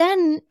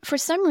for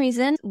some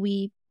reason,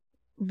 we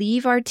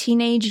leave our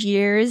teenage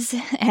years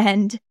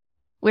and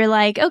we're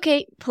like,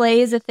 okay, play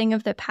is a thing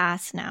of the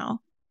past now.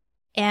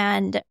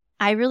 And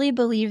I really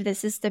believe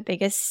this is the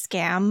biggest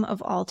scam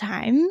of all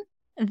time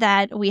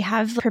that we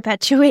have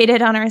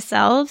perpetuated on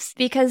ourselves,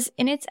 because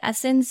in its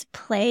essence,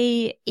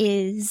 play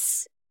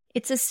it's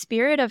a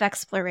spirit of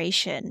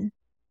exploration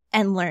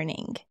and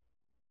learning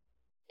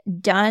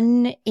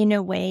done in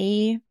a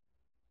way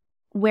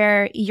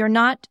where you're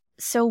not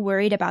so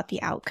worried about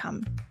the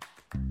outcome.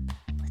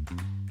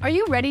 Are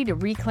you ready to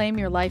reclaim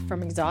your life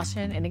from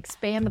exhaustion and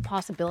expand the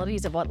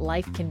possibilities of what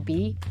life can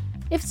be?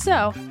 If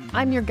so,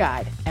 I'm your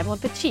guide, Evelyn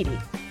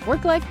Pacitti,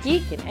 work-life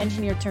geek and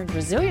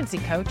engineer-turned-resiliency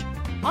coach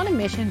on a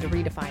mission to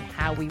redefine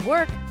how we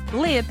work,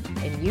 live,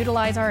 and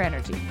utilize our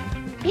energy.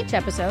 Each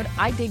episode,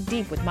 I dig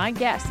deep with my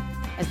guests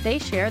as they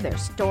share their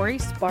story,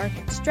 spark,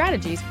 and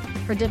strategies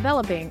for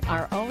developing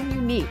our own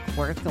unique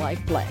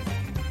work-life blend.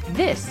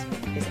 This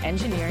is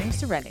Engineering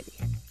Serenity.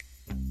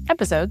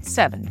 Episode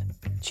 7,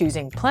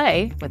 Choosing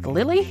Play with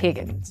Lily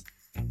Higgins.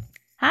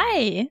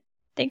 Hi,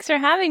 thanks for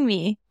having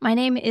me. My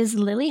name is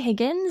Lily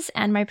Higgins,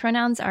 and my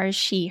pronouns are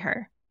she,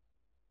 her.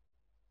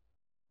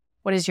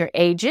 What is your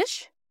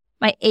age-ish?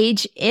 My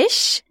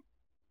age-ish?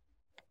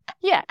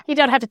 Yeah, you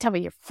don't have to tell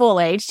me your full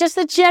age, just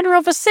the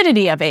general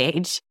vicinity of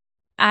age.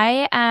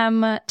 I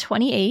am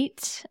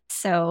 28,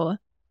 so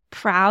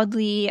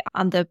proudly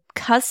on the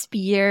cusp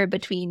year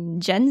between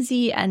Gen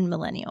Z and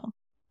millennial.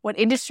 What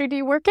industry do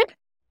you work in?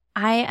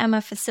 I am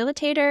a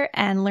facilitator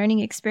and learning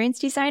experience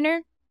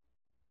designer,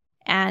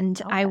 and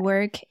I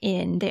work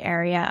in the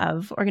area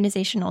of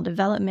organizational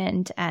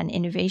development and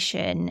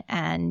innovation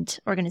and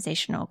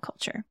organizational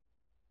culture.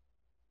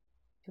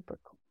 Super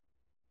cool.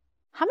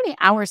 How many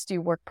hours do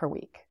you work per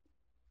week?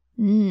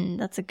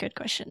 That's a good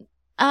question.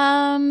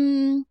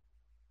 I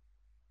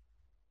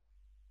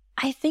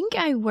think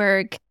I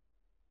work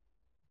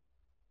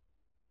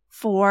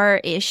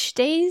 4-ish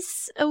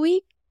days a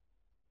week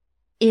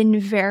in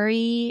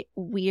very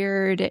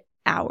weird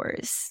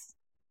hours.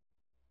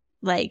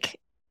 Like,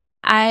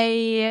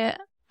 I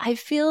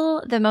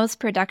feel the most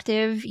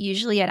productive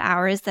usually at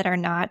hours that are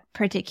not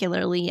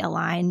particularly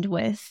aligned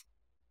with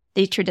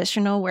the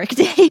traditional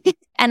workday.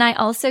 And I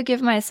also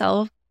give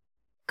myself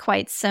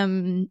quite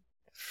some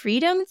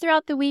freedom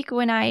throughout the week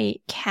when I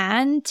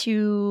can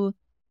to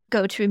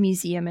go to a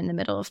museum in the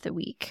middle of the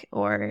week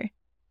or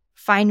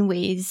find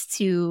ways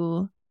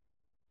to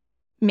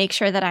make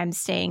sure that I'm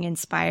staying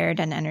inspired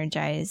and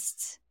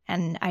energized.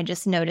 And I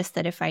just noticed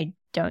that if I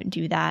don't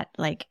do that,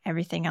 like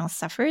everything else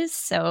suffers.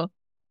 So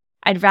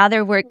I'd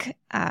rather work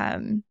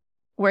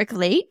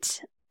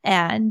late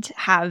and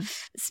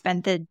have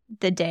spent the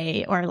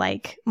day or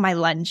like my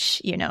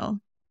lunch,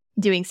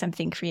 doing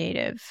something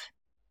creative.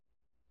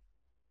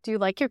 Do you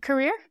like your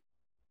career?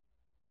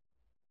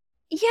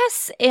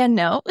 Yes and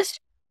no.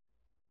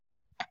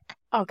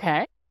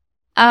 Okay.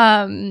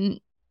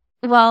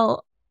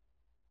 Well,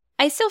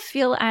 I still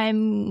feel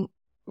I'm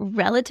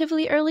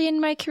relatively early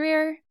in my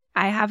career.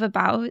 I have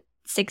about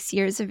 6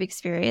 years of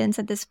experience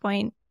at this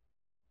point.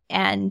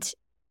 And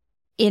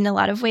in a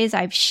lot of ways,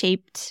 I've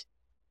shaped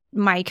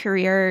my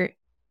career.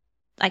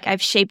 Like,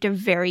 I've shaped a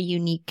very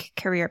unique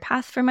career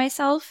path for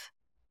myself.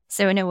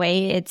 So in a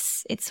way,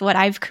 it's what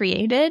I've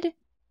created,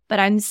 but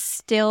I'm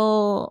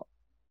still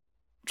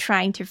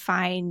trying to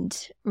find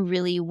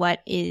really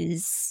what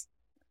is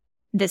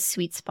the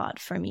sweet spot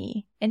for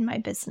me in my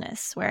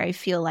business, where I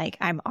feel like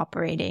I'm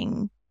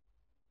operating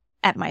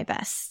at my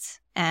best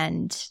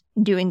and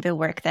doing the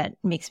work that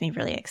makes me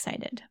really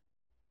excited.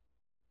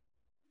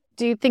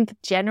 Do you think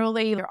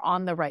generally you're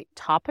on the right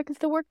topic of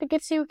the work that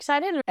gets you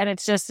excited, and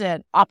it's just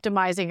an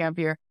optimizing of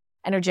your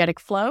energetic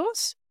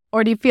flows?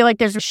 Or do you feel like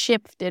there's a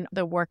shift in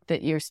the work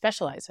that you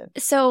specialize in?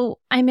 So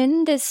I'm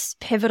in this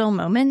pivotal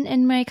moment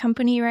in my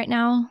company right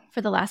now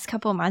for the last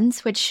couple of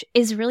months, which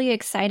is really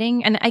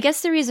exciting. And I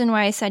guess the reason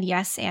why I said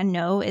yes and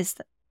no is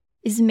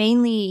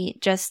mainly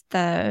just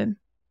the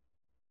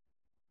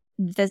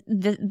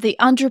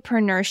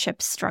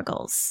entrepreneurship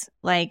struggles.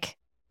 Like,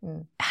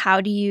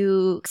 how do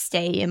you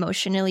stay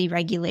emotionally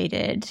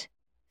regulated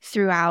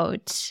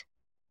throughout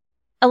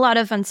a lot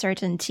of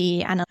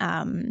uncertainty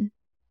and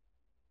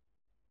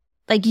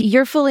like,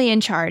 you're fully in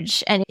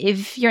charge, and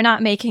if you're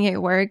not making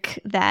it work,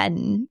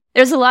 then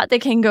there's a lot that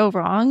can go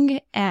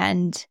wrong.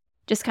 And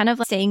just kind of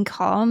like staying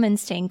calm and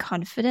staying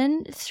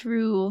confident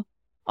through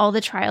all the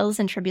trials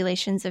and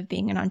tribulations of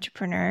being an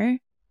entrepreneur,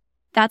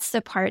 that's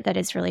the part that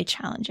is really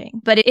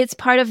challenging. But it's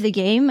part of the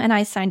game, and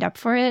I signed up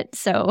for it.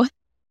 So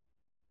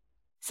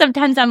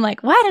sometimes I'm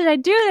like, why did I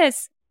do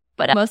this?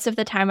 But most of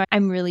the time,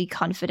 I'm really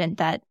confident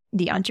that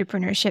the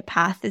entrepreneurship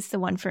path is the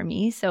one for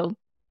me. So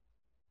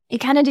it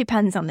kind of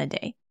depends on the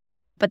day.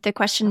 But the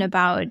question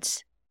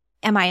about,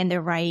 am I in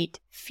the right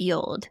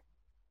field?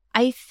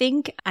 I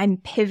think I'm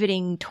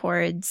pivoting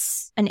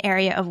towards an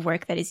area of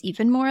work that is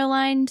even more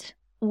aligned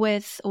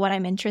with what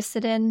I'm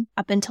interested in.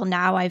 Up until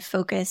now, I've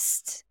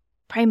focused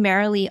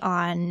primarily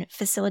on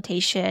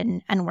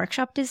facilitation and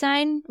workshop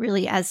design,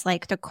 really as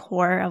like the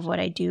core of what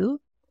I do.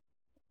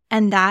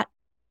 And that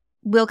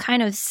will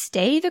kind of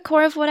stay the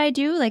core of what I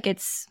do. Like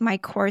it's my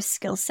core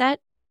skill set.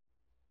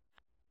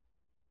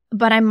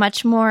 But I'm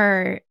much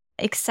more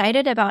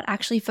excited about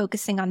actually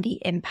focusing on the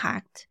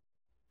impact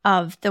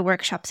of the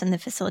workshops and the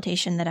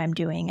facilitation that I'm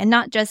doing, and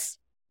not just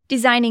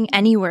designing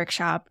any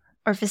workshop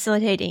or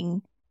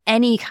facilitating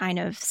any kind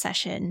of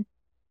session,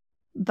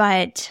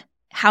 but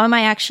how am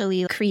I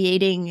actually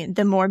creating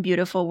the more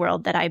beautiful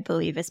world that I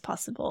believe is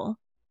possible,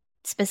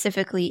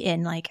 specifically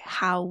in like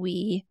how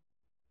we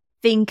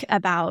think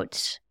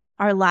about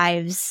our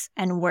lives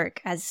and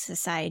work as a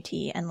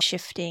society, and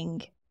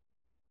shifting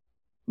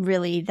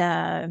really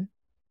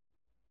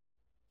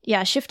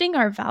shifting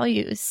our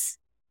values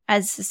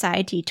as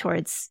society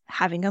towards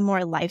having a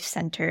more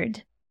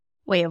life-centered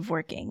way of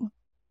working.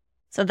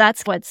 So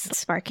that's what's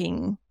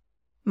sparking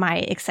my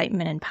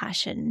excitement and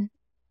passion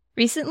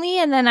recently.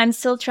 And then I'm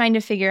still trying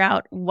to figure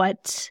out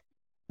which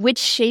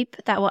shape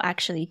that will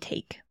actually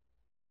take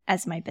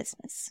as my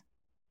business.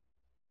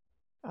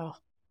 Oh,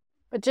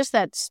 but just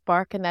that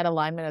spark and that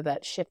alignment of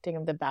that shifting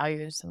of the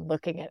values and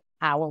looking at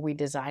how are we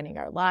designing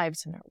our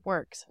lives and our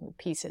works and the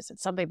pieces.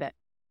 It's something that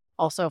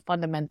also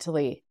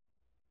fundamentally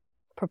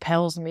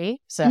propels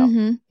me. So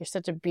you're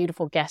such a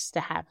beautiful guest to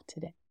have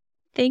today.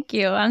 Thank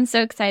you. I'm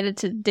so excited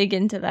to dig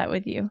into that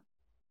with you.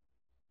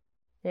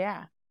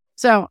 Yeah.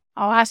 So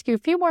I'll ask you a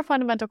few more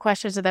fundamental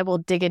questions and then we'll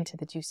dig into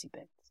the juicy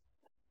bits.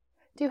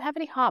 Do you have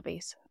any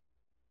hobbies?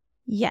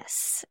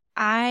 Yes.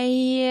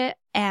 I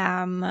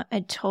am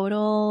a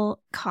total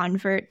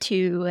convert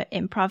to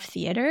improv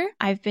theater.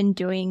 I've been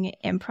doing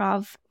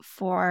improv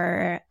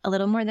for a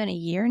little more than a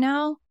year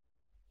now,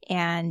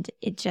 and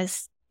it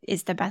just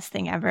is the best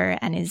thing ever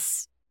and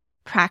is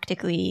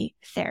practically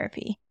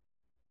therapy.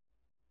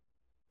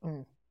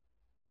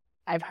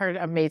 I've heard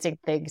amazing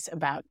things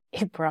about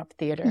improv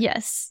theater.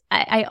 Yes.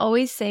 I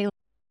always say,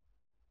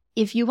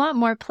 if you want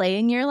more play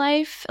in your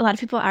life, a lot of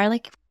people are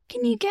like,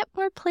 can you get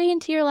more play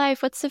into your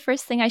life? What's the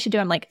first thing I should do?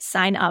 I'm like,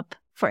 sign up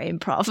for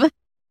improv.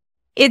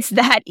 It's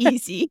that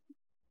easy.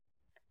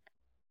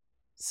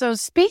 So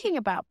speaking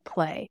about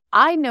play,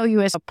 I know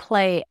you as a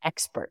play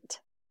expert.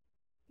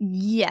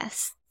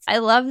 Yes. I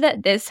love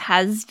that this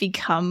has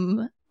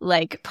become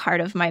like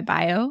part of my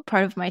bio,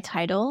 part of my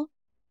title.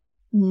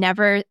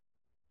 Never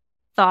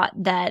thought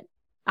that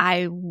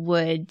I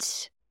would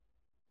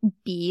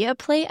be a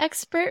play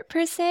expert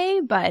per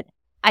se, but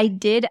I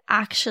did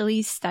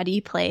actually study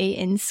play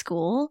in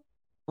school,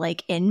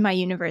 like in my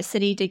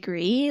university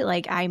degree.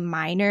 Like I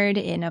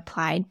minored in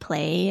applied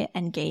play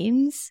and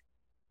games.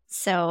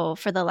 So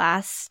for the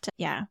last,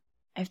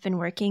 I've been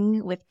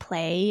working with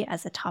play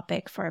as a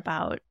topic for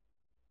about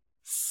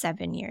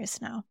 7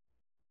 years now.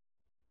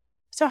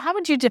 So how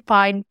would you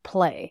define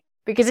play?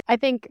 Because I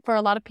think for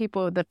a lot of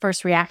people, the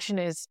first reaction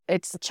is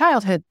it's a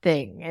childhood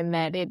thing and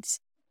that it's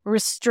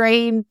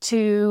restrained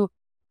to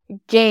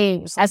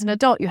games. As an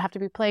adult, you have to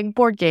be playing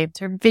board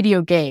games or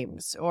video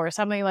games or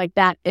something like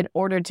that in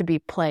order to be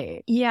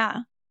played.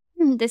 Yeah.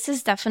 This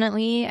is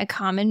definitely a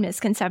common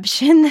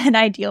misconception that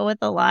I deal with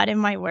a lot in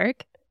my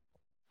work.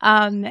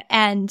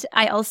 And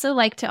I also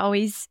like to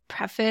always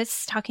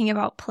preface talking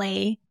about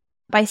play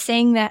by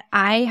saying that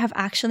I have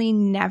actually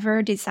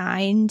never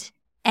designed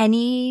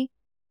any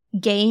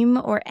game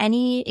or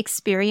any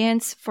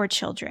experience for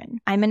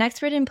children. I'm an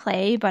expert in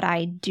play, but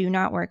I do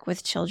not work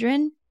with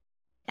children.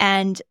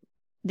 And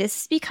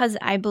this is because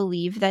I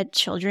believe that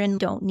children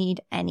don't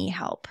need any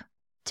help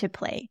to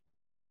play,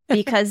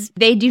 because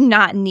they do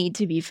not need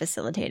to be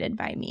facilitated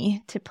by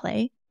me to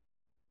play.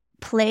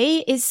 Play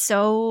is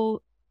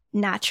so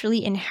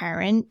naturally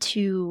inherent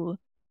to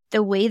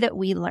the way that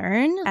we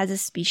learn as a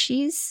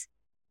species.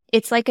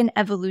 It's like an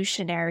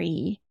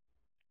evolutionary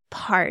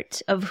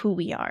part of who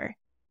we are.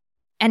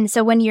 And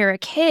so when you're a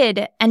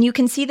kid, and you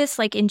can see this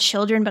like in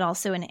children, but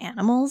also in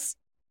animals,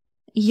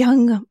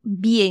 young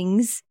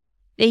beings,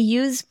 they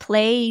use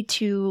play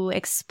to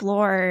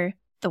explore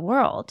the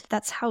world.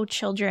 That's how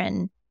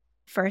children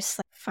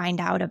first find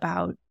out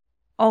about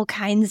all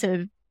kinds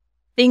of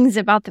things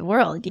about the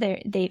world.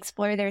 They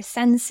explore their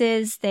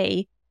senses,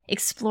 they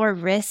explore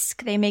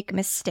risk, they make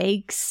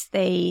mistakes,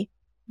 they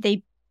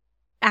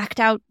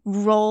act out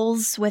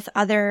roles with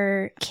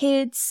other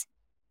kids.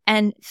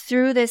 And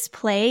through this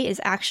play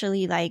is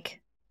actually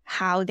like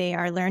how they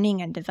are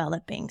learning and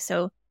developing.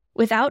 So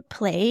without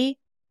play,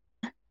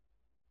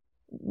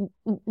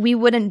 we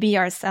wouldn't be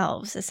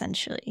ourselves,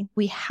 essentially.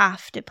 We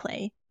have to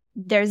play.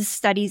 There's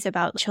studies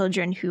about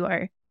children who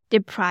are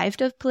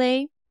deprived of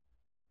play,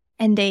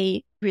 and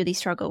they really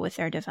struggle with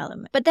their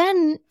development. But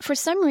then, for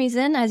some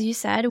reason, as you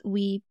said,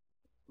 we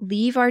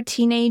leave our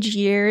teenage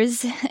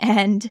years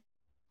and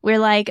we're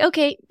like,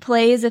 okay,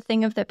 play is a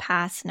thing of the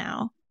past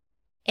now.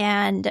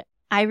 And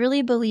I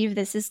really believe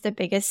this is the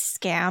biggest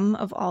scam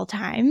of all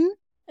time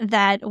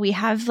that we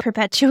have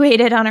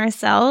perpetuated on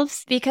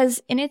ourselves,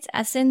 because in its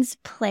essence,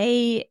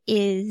 play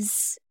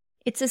it's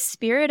a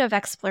spirit of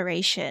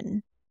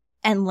exploration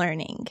and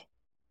learning.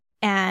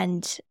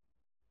 And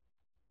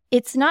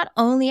it's not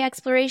only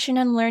exploration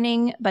and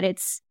learning, but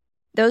it's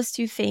those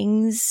two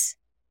things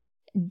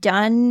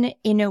done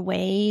in a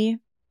way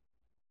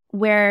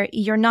where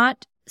you're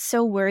not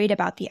so worried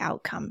about the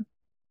outcome.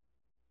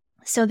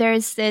 So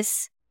there's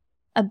this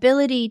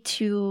ability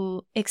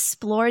to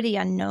explore the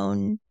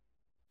unknown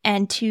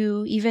and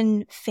to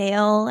even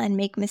fail and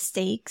make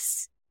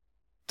mistakes,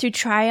 to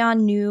try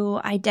on new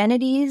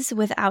identities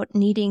without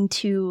needing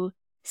to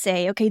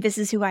say, okay, this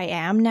is who I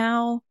am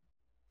now.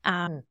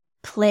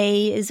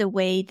 Play is a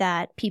way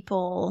that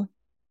people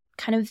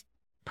kind of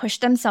push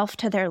themselves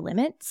to their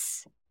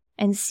limits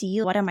and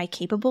see, what am I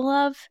capable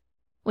of?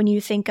 When you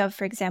think of,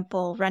 for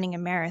example, running a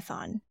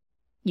marathon,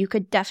 you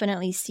could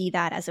definitely see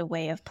that as a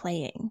way of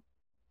playing,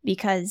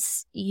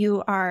 because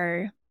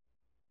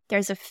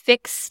there's a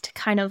fixed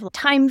kind of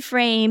time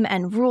frame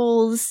and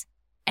rules,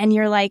 and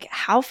you're like,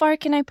 how far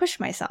can I push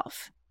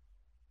myself?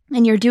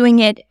 And you're doing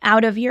it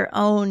out of your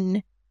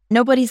own,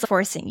 nobody's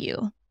forcing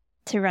you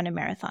to run a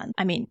marathon.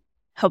 I mean,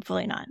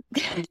 hopefully not.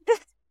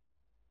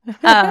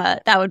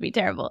 That would be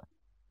terrible.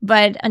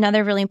 But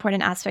another really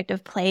important aspect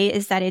of play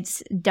is that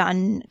it's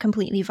done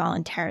completely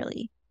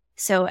voluntarily.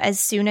 So as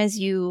soon as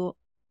you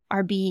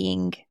are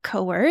being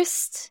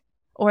coerced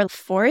or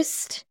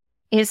forced,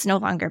 it's no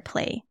longer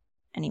play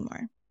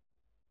anymore.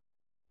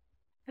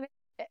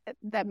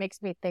 That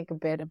makes me think a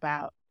bit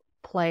about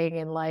playing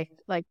in life,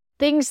 like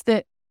things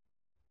that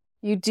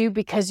you do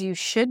because you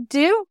should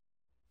do,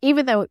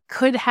 even though it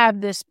could have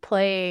this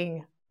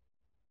playing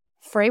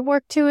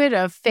framework to it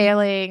of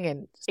failing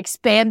and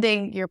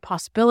expanding your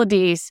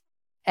possibilities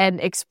and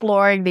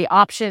exploring the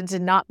options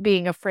and not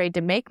being afraid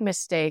to make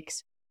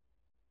mistakes.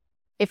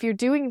 If you're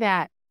doing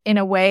that in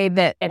a way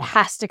that it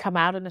has to come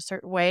out in a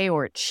certain way,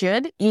 or it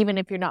should, even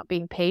if you're not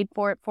being paid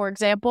for it, for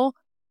example,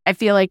 I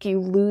feel like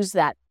you lose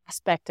that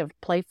aspect of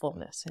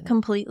playfulness.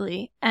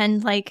 Completely.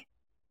 And like,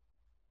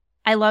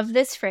 I love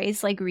this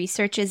phrase, like,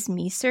 research is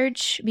me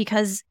search,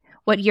 because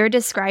what you're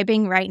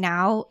describing right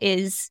now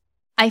is,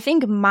 I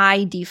think,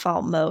 my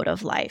default mode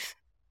of life.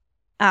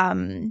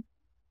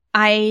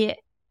 I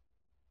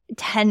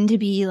tend to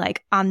be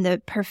like on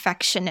the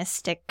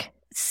perfectionistic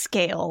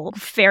scale,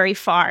 very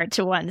far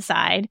to one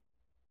side.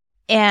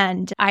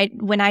 And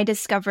when I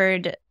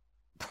discovered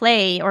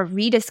play or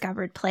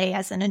rediscovered play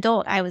as an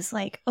adult, I was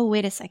like, oh,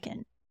 wait a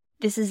second.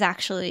 This is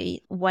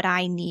actually what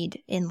I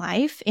need in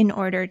life in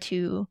order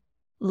to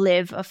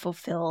live a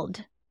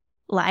fulfilled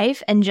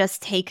life and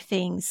just take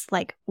things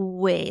like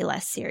way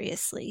less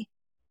seriously.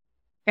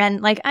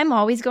 And like, I'm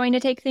always going to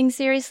take things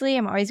seriously.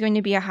 I'm always going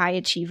to be a high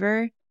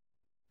achiever.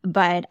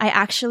 But I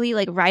actually,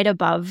 like, right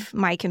above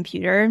my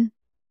computer,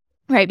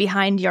 right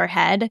behind your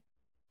head,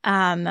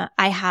 I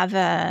have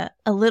a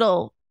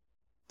little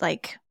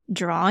like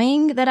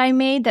drawing that I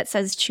made that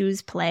says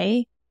choose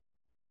play.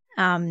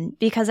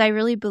 Because I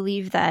really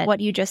believe that what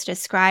you just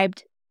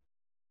described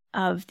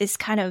of this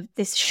kind of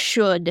this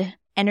should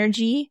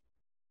energy,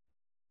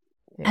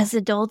 as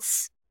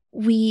adults,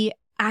 we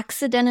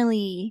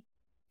accidentally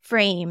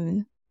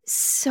frame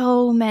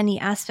so many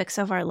aspects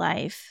of our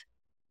life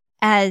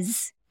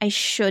as, I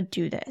should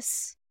do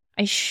this.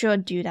 I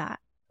should do that.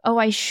 Oh,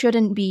 I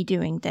shouldn't be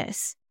doing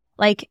this.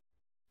 Like,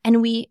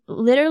 and we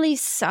literally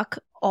suck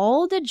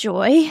all the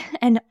joy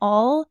and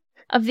all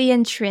of the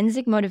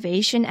intrinsic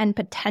motivation and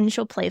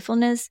potential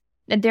playfulness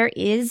that there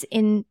is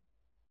in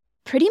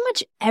pretty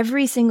much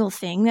every single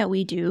thing that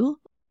we do.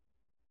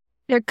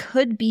 There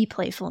could be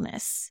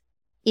playfulness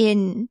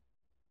in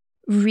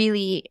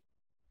really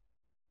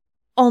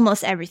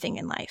almost everything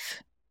in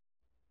life.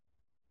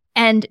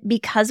 And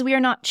because we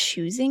are not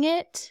choosing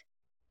it,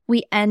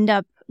 we end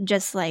up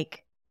draining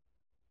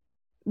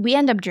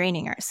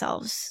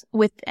ourselves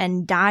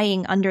and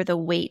dying under the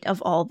weight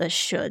of all the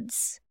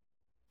shoulds.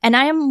 And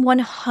I am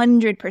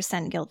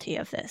 100% guilty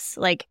of this.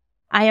 Like,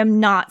 I am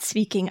not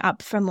speaking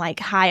up from like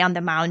high on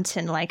the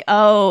mountain, like,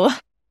 oh,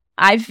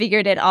 I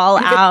figured it all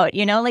out,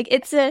 you know? Like,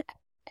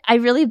 I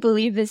really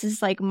believe this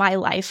is like my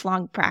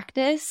lifelong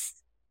practice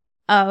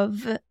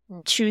of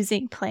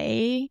choosing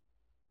play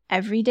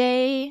every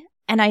day.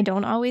 And I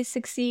don't always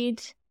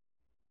succeed.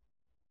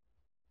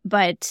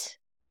 But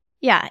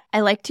yeah, I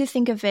like to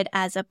think of it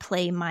as a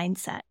play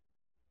mindset.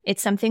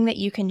 It's something that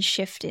you can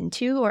shift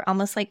into, or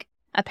almost like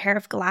a pair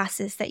of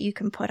glasses that you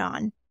can put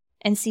on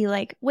and see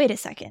like, wait a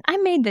second, I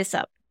made this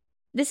up.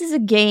 This is a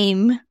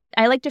game.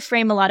 I like to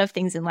frame a lot of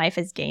things in life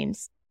as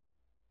games.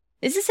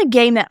 This is a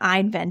game that I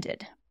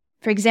invented.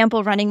 For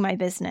example, running my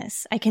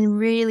business. I can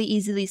really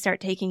easily start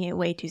taking it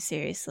way too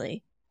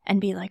seriously and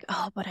be like,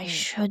 oh, but I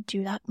should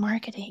do that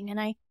marketing and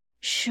I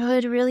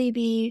should really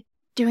be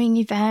doing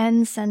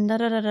events and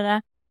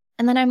da-da-da-da-da.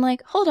 And then I'm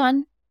like, hold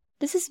on,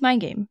 this is my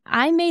game.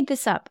 I made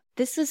this up.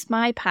 This is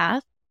my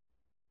path.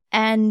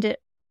 And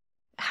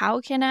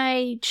how can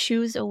I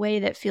choose a way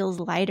that feels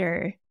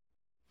lighter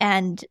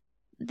and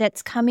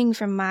that's coming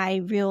from my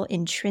real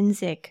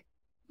intrinsic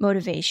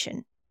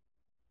motivation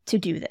to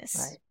do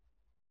this?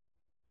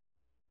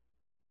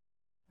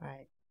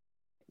 Right.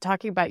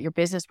 Talking about your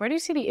business, where do you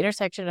see the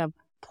intersection of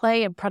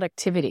play and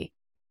productivity?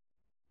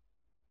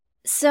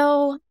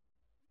 So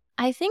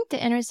I think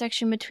the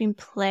intersection between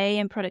play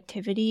and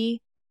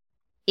productivity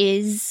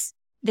is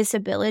this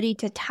ability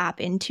to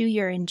tap into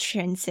your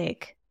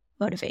intrinsic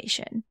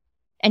motivation.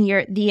 and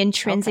the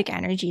intrinsic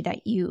energy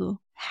that you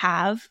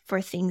have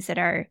for things that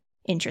are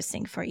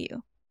interesting for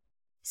you.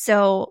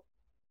 So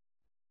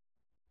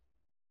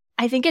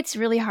I think it's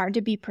really hard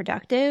to be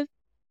productive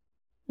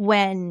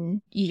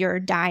when you're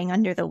dying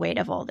under the weight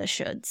of all the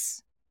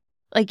shoulds.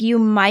 Like, you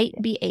might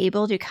be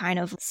able to kind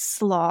of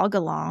slog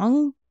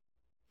along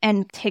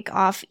and tick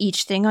off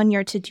each thing on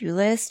your to-do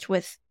list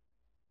with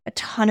a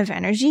ton of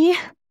energy.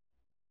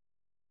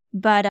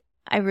 But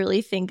I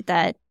really think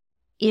that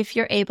if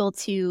you're able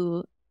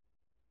to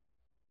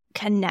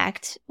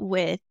connect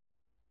with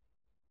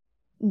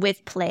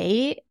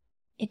play,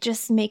 it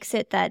just makes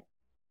it that,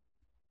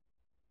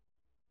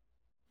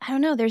 I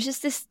don't know, there's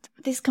just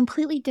this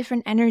completely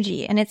different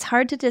energy, and it's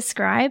hard to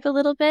describe a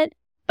little bit,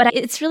 but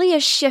it's really a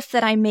shift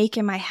that I make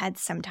in my head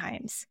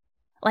sometimes.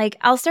 Like,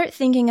 I'll start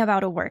thinking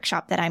about a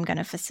workshop that I'm going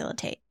to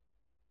facilitate,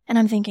 and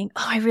I'm thinking,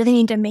 oh, I really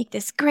need to make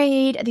this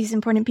great. These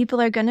important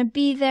people are going to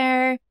be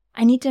there.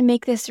 I need to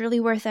make this really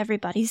worth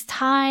everybody's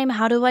time.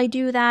 How do I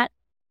do that?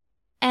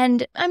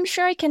 And I'm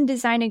sure I can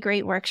design a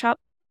great workshop,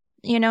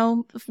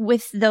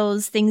 with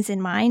those things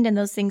in mind, and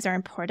those things are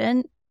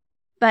important.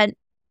 But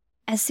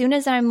as soon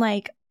as I'm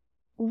like,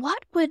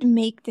 what would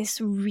make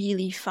this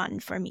really fun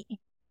for me?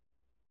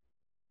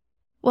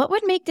 What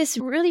would make this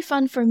really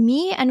fun for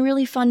me and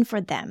really fun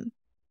for them?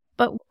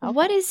 But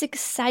what is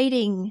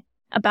exciting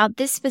about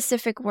this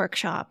specific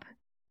workshop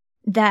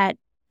that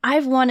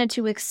I've wanted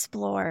to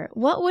explore?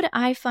 What would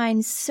I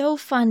find so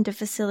fun to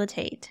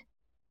facilitate?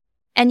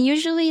 And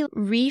usually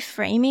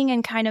reframing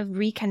and kind of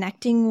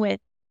reconnecting with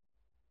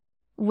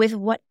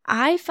what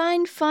I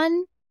find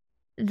fun,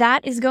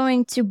 that is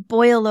going to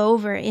boil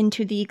over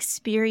into the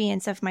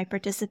experience of my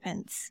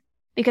participants.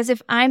 Because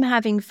if I'm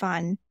having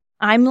fun,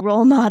 I'm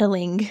role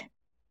modeling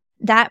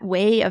that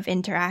way of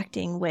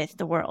interacting with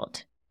the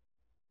world.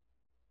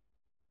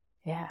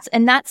 Yeah.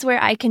 And that's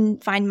where I can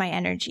find my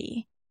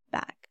energy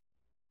back.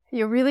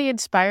 You really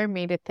inspire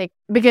me to think,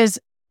 because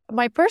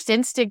my first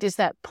instinct is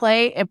that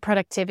play and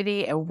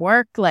productivity and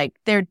work, like,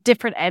 they're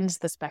different ends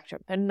of the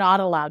spectrum. They're not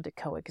allowed to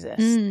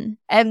coexist.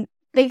 And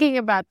thinking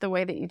about the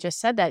way that you just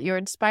said that, you're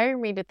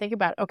inspiring me to think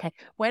about, okay,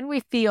 when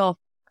we feel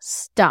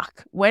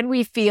stuck, when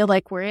we feel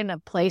like we're in a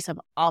place of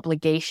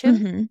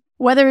obligation,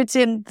 whether it's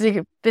in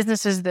the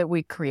businesses that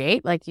we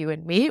create, like you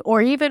and me,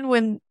 or even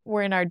when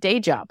we're in our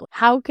day job,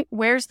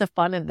 where's the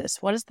fun in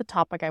this? What is the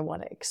topic I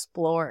want to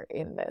explore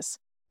in this?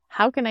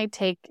 How can I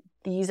take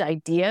these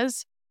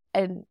ideas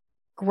and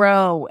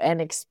grow and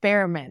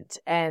experiment?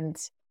 And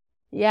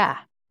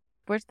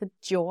where's the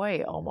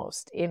joy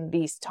almost in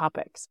these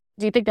topics?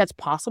 Do you think that's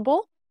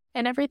possible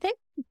in everything?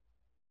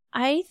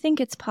 I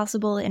think it's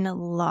possible in a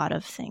lot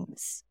of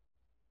things.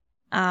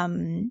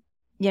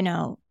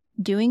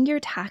 Doing your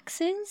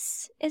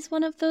taxes is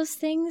one of those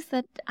things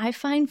that I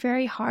find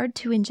very hard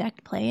to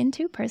inject play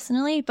into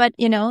personally, but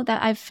that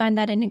I find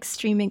that an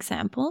extreme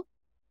example.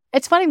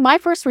 It's funny. My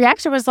first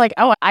reaction was like,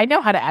 oh, I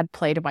know how to add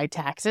play to my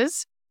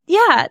taxes.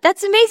 Yeah,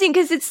 that's amazing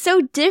because it's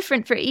so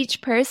different for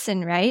each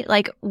person, right?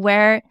 Like,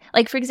 for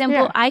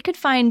example, I could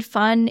find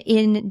fun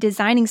in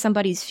designing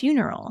somebody's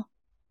funeral.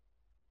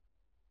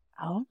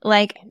 Oh.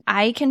 Like,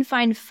 I can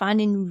find fun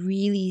in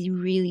really,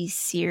 really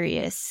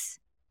serious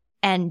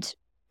and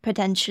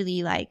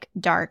potentially like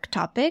dark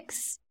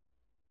topics.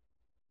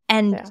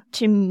 And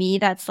to me,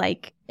 that's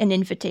like an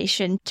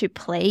invitation to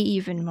play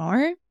even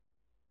more.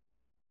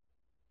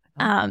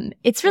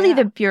 It's really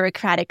the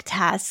bureaucratic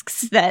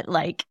tasks that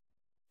like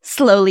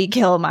slowly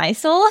kill my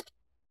soul.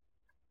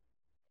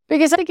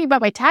 Because thinking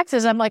about my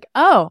taxes, I'm like,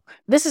 oh,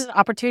 this is an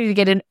opportunity to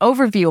get an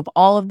overview of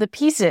all of the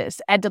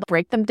pieces and to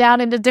break them down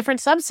into different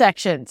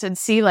subsections and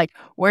see, like,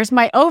 where's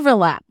my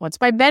overlap? What's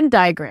my Venn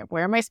diagram?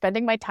 Where am I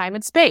spending my time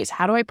and space?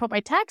 How do I put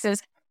my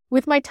taxes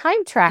with my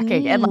time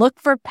tracking and look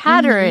for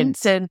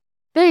patterns and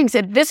things?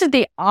 And this is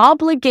the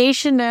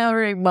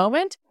obligationary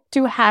moment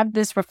to have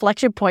this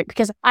reflection point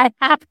because I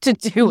have to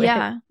do it.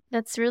 Yeah,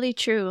 that's really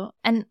true.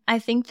 And I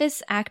think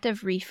this act of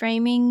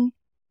reframing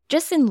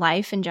just in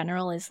life in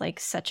general is like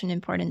such an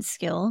important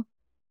skill,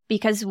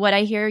 because what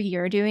I hear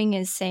you're doing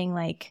is saying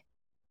like,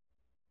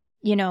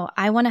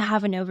 I want to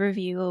have an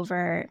overview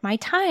over my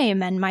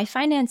time and my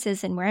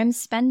finances and where I'm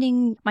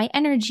spending my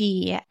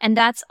energy. And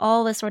that's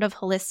all a sort of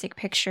holistic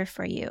picture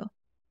for you.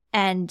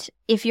 And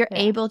if you're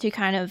able to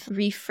kind of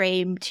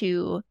reframe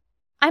to,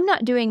 I'm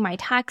not doing my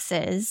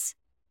taxes,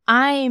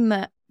 I'm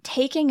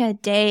taking a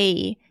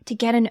day to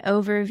get an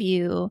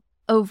overview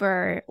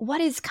over what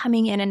is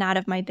coming in and out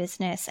of my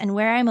business and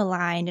where I'm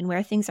aligned and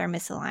where things are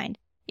misaligned.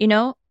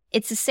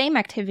 It's the same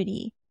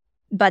activity,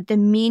 but the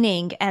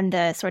meaning and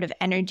the sort of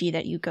energy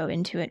that you go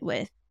into it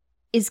with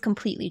is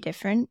completely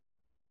different.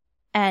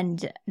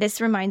 And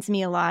this reminds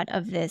me a lot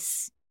of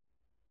this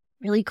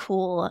really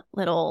cool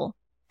little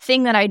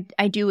thing that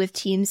I do with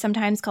teams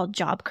sometimes called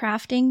job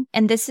crafting.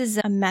 And this is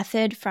a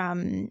method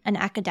from an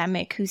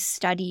academic who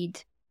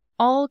studied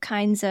all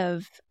kinds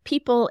of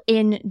people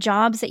in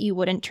jobs that you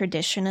wouldn't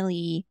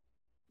traditionally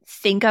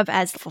think of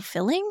as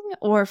fulfilling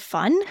or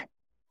fun.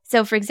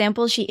 So, for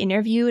example, she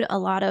interviewed a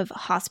lot of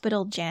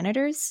hospital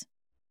janitors.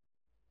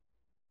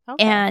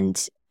 Okay.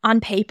 And on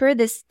paper,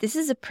 this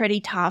is a pretty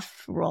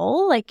tough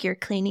role. Like, you're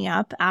cleaning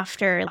up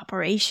after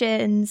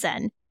operations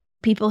and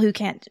people who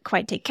can't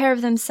quite take care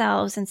of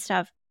themselves and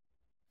stuff.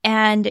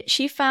 And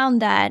she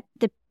found that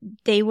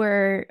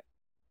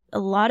a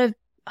lot of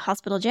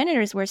hospital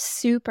janitors were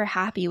super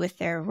happy with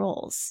their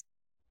roles.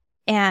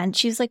 And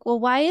she was like, well,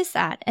 why is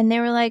that? And they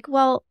were like,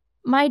 well,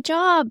 my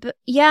job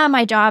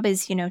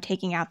is,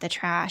 taking out the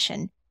trash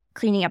and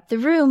cleaning up the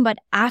room. But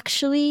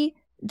actually,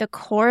 the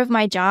core of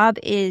my job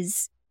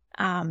is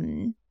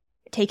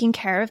taking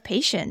care of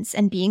patients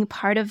and being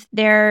part of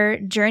their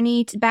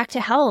journey back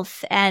to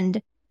health.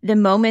 And the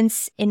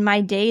moments in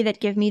my day that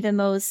give me the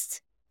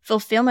most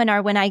fulfillment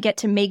are when I get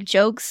to make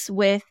jokes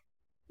with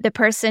the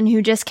person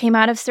who just came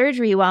out of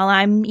surgery while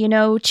I'm,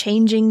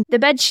 changing the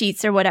bed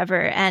sheets or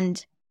whatever.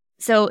 And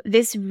so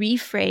this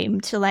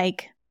reframe to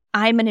like,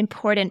 I'm an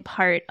important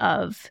part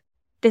of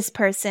this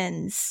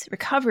person's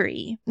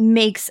recovery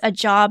makes a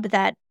job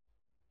that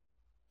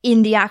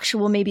in the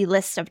actual maybe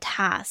list of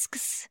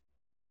tasks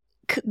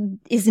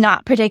is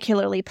not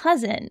particularly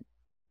pleasant.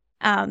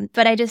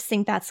 But I just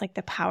think that's like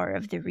the power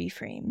of the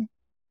reframe.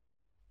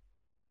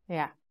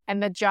 Yeah.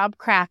 And the job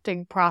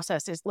crafting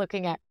process is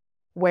looking at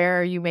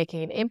where are you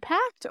making an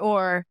impact,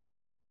 or?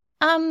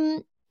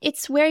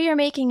 It's where you're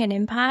making an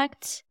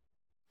impact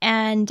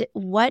and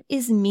what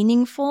is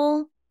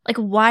meaningful. Like,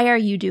 why are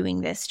you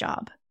doing this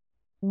job?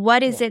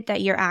 What is it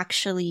that you're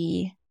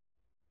actually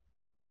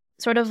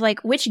sort of like,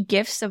 which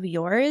gifts of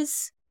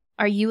yours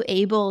are you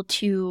able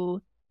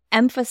to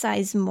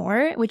emphasize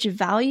more? Which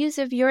values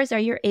of yours are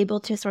you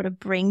able to sort of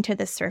bring to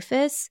the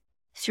surface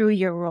through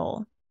your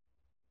role?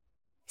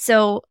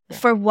 So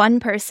for one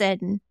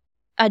person,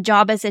 a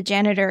job as a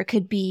janitor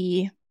could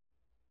be,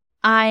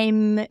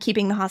 I'm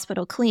keeping the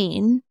hospital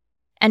clean.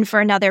 And for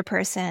another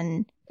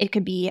person, it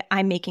could be,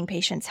 I'm making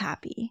patients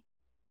happy.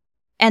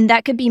 And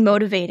that could be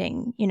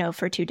motivating,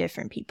 for two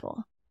different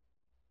people.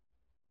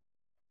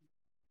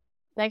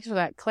 Thanks for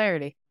that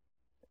clarity.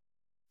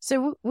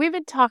 So we've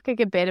been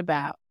talking a bit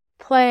about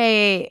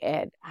play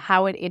and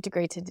how it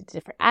integrates into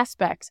different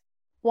aspects.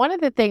 One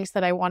of the things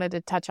that I wanted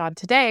to touch on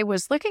today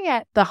was looking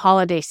at the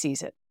holiday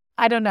season.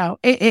 I don't know.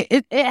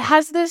 It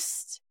has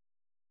this,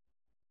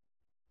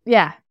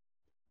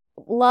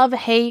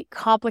 love-hate,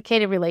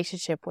 complicated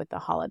relationship with the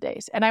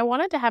holidays. And I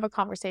wanted to have a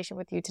conversation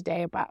with you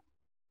today about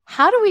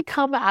how do we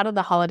come out of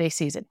the holiday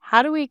season?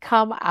 How do we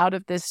come out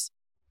of this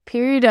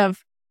period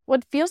of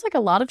what feels like a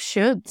lot of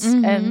shoulds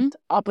and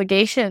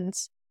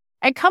obligations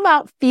and come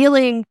out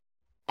feeling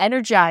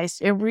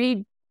energized and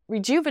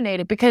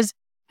rejuvenated? Because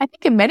I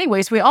think in many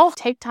ways, we all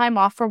take time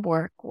off from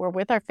work. We're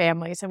with our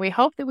families, and we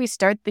hope that we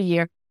start the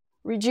year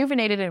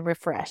rejuvenated and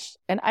refreshed.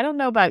 And I don't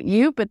know about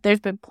you, but there's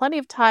been plenty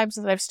of times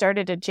that I've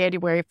started on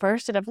January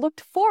 1st and I've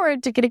looked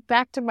forward to getting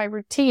back to my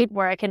routine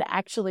where I can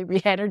actually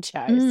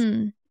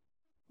re-energize.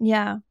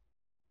 Yeah.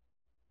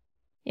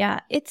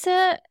 It's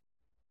a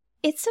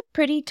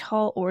pretty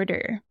tall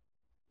order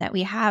that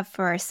we have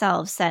for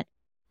ourselves, that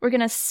we're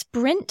going to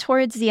sprint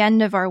towards the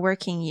end of our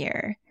working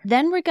year.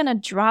 Then we're going to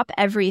drop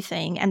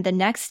everything and the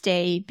next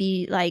day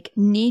be like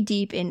knee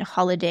deep in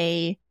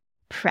holiday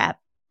prep.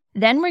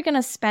 Then we're going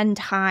to spend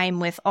time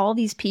with all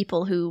these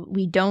people who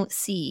we don't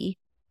see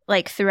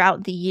like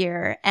throughout the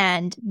year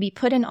and be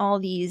put in all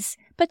these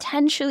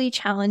potentially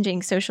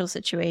challenging social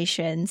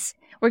situations.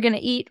 We're going to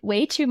eat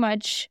way too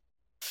much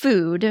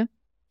food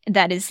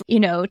that is,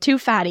 too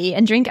fatty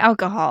and drink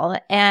alcohol.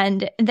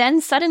 And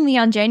then suddenly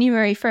on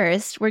January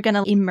 1st, we're going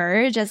to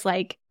emerge as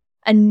like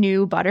a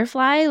new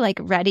butterfly, like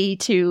ready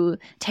to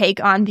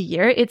take on the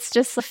year. It's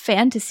just a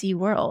fantasy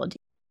world.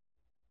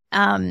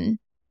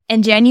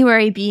 And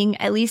January being,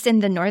 at least in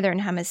the Northern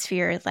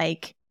Hemisphere,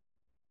 like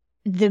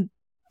the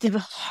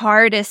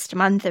hardest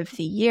month of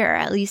the year,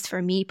 at least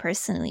for me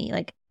personally.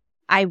 Like,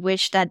 I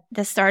wish that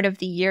the start of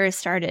the year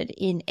started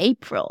in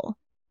April,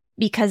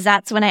 because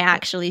that's when I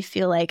actually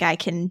feel like I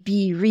can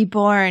be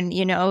reborn,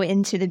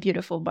 into the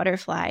beautiful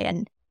butterfly.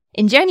 And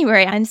in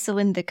January, I'm still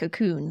in the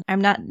cocoon. I'm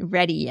not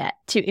ready yet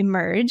to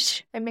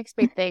emerge. It makes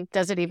me think,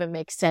 does it even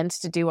make sense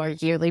to do our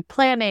yearly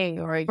planning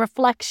or a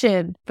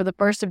reflection for the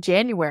 1st of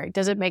January?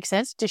 Does it make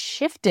sense to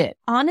shift it?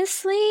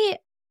 Honestly,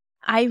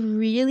 I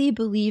really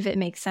believe it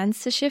makes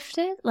sense to shift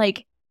it.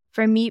 Like,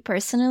 for me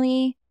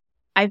personally,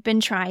 I've been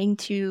trying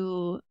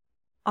to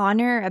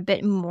honor a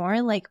bit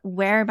more like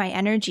where my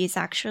energy is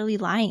actually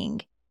lying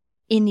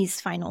in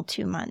these final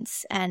 2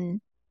 months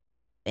and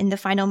in the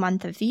final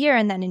month of the year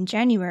and then in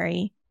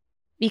January,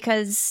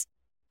 because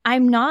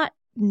I'm not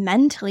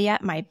mentally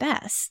at my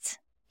best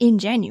in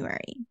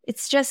January.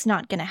 It's just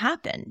not going to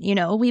happen.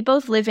 We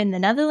both live in the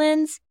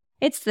Netherlands.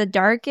 It's the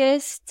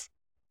darkest,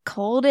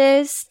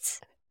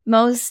 coldest,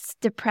 most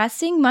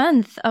depressing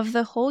month of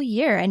the whole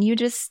year. And you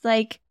just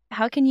like,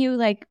 how can you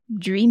like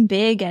dream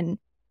big and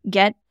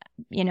get,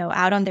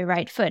 out on the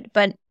right foot?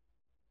 But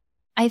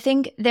I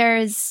think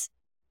there's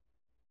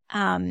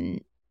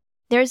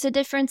a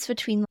difference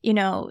between,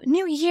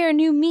 new year,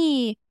 new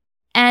me,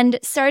 and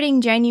starting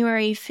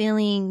January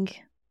feeling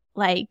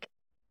like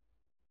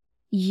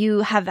you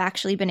have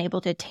actually been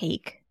able to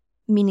take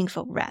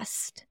meaningful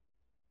rest.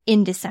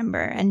 in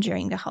December and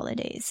during the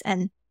holidays,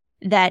 and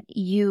that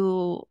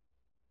you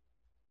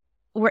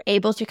were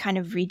able to kind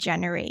of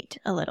regenerate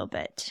a little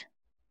bit.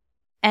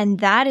 And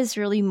that is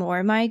really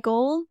more my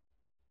goal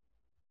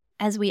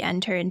as we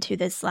enter into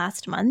this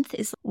last month,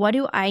 is what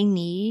do I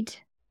need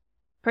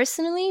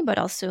personally, but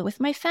also with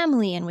my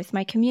family and with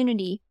my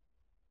community?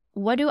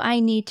 What do I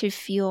need to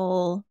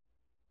feel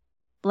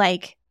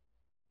like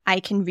I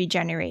can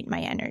regenerate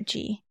my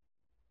energy?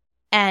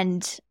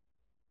 And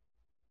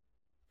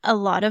a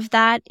lot of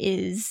that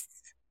is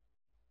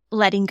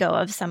letting go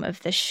of some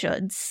of the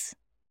shoulds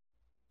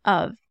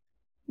of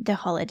the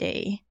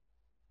holiday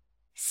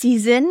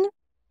season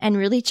and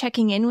really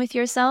checking in with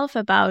yourself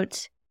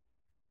about,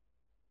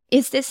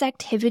 is this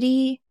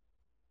activity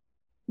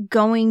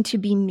going to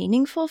be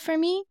meaningful for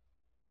me?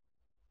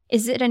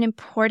 Is it an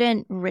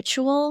important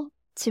ritual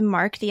to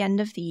mark the end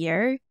of the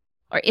year?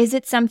 Or is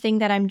it something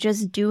that I'm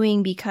just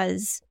doing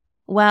because,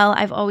 well,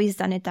 I've always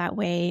done it that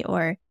way,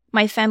 or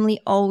my family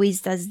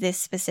always does this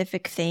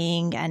specific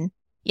thing, and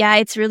yeah,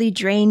 it's really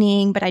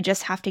draining, but I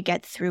just have to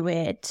get through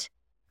it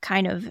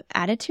kind of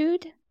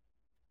attitude?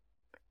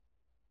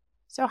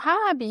 So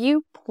how have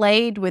you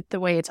played with the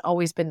way it's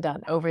always been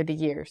done over the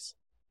years?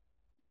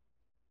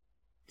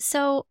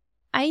 So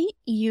I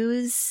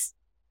use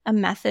a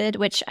method,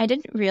 which I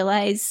didn't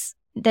realize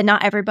that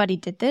not everybody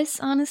did this,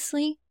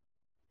 honestly,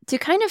 to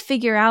kind of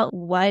figure out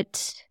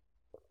what's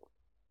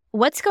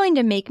going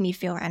to make me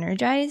feel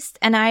energized.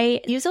 And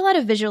I use a lot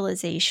of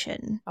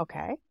visualization.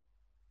 Okay.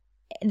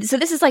 So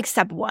this is like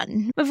step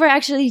one before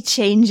actually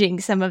changing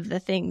some of the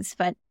things.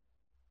 But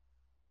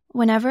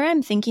whenever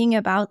I'm thinking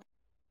about,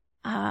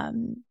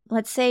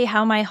 let's say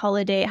how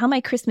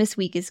my Christmas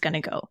week is going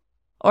to go,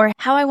 or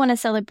how I want to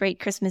celebrate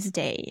Christmas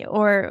Day,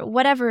 or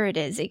whatever it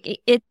is.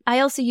 I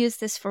also use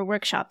this for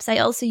workshops. I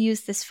also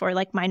use this for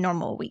like my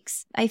normal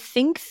weeks. I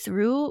think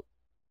through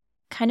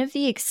kind of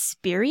the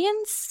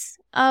experience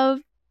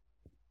of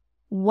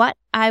what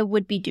I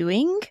would be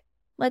doing,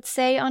 let's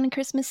say on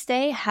Christmas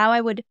Day, how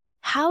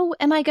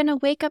am I going to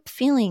wake up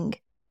feeling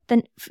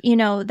then,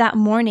 that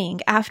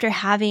morning after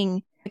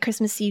having a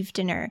Christmas Eve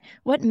dinner?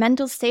 What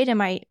mental state am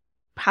I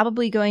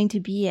probably going to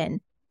be in?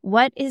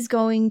 What is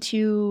going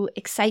to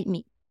excite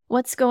me?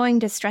 What's going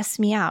to stress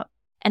me out?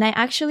 And I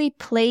actually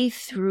play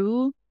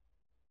through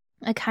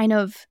a kind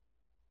of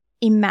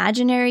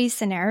imaginary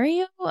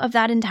scenario of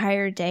that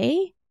entire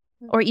day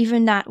or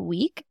even that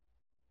week.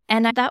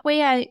 And that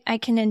way I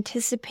can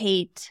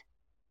anticipate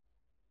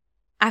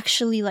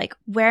actually like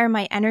where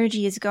my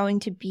energy is going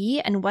to be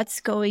and what's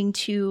going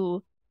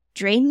to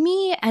drain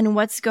me and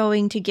what's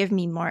going to give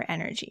me more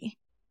energy.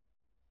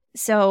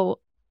 So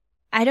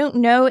I don't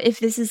know if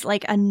this is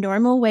like a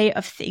normal way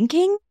of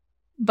thinking,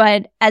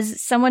 but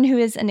as someone who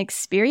is an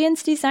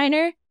experienced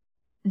designer,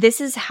 this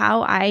is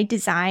how I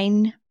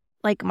design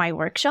like my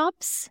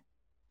workshops.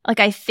 Like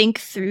I think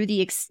through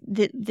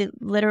the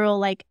literal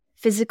like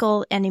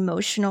physical and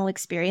emotional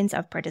experience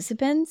of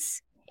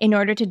participants in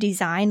order to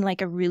design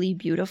like a really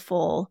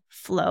beautiful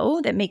flow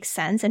that makes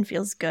sense and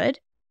feels good.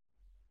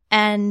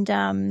 And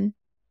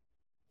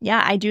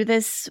I do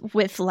this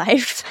with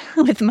life,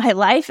 with my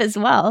life as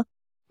well.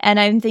 And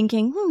I'm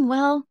thinking,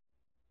 well,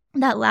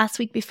 that last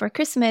week before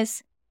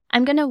Christmas,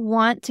 I'm going to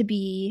want to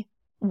be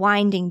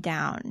winding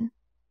down.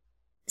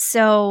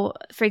 So,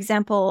 for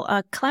example,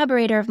 a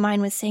collaborator of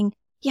mine was saying,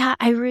 yeah,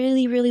 I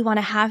really, really want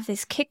to have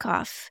this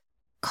kickoff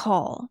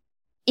call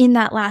in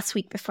that last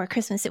week before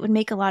Christmas. It would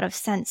make a lot of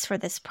sense for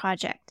this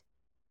project.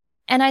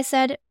 And I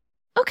said,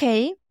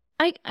 okay,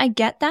 I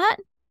get that,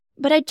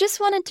 but I just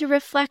wanted to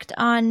reflect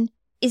on,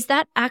 is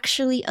that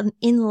actually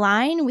in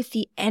line with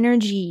the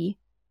energy,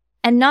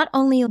 and not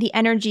only the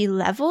energy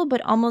level,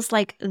 but almost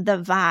like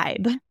the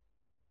vibe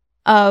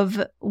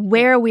of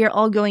where we're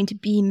all going to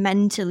be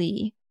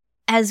mentally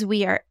as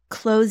we are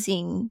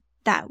closing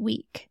that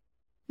week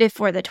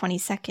before the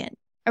 22nd?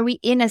 Are we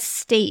in a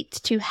state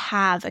to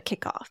have a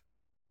kickoff?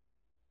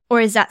 Or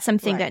is that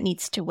something that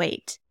needs to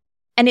wait?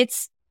 And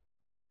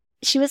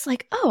she was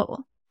like,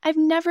 oh, I've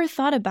never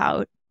thought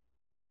about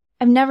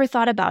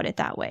it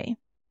that way.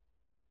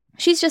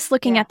 She's just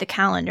looking at the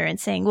calendar and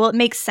saying, well, it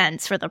makes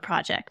sense for the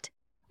project,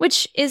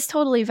 which is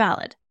totally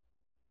valid.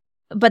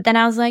 But then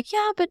I was like,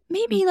 yeah, but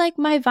maybe like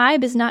my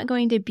vibe is not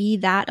going to be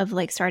that of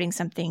like starting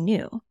something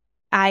new.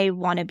 I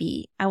want to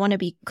be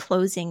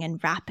closing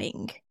and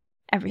wrapping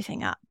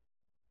everything up.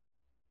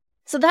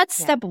 So that's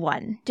step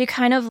one, to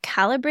kind of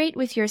calibrate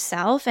with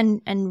yourself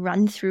and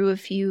run through a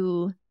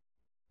few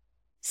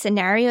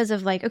scenarios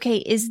of like, okay,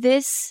 is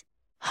this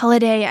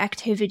holiday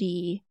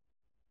activity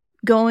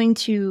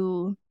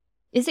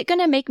is it going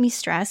to make me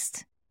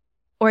stressed,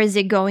 or is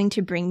it going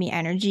to bring me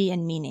energy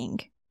and meaning?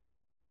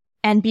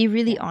 And be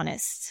really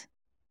honest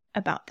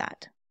about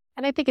that.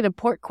 And I think an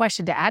important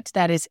question to add to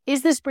that is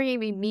this bringing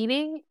me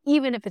meaning,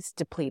 even if it's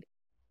depleted?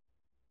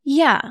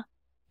 Yeah.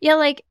 Yeah,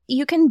 like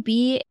you can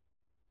be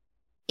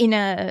in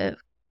a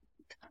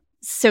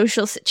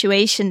social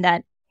situation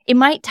that it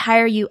might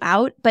tire you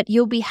out, but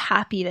you'll be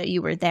happy that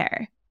you were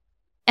there.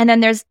 And then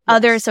there's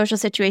other social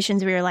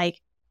situations where you're like,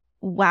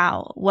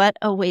 wow, what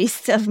a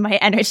waste of my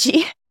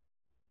energy.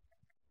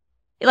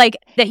 Like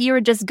that you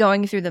were just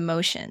going through the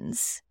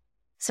motions,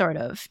 sort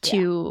of,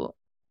 to,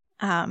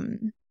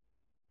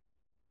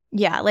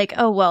 like,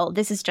 oh, well,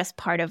 this is just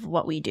part of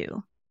what we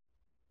do.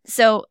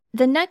 So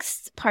the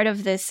next part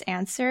of this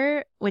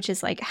answer, which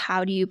is like,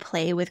 how do you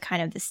play with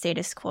kind of the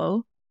status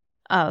quo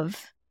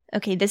of,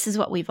 okay, this is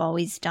what we've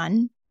always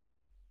done,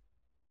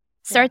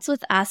 starts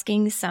with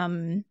asking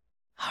some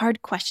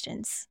hard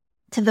questions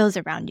to those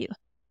around you.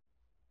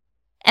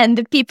 And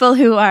the people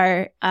who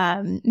are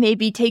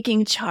maybe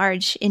taking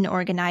charge in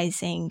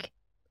organizing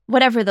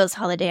whatever those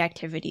holiday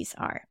activities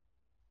are.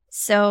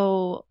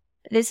 So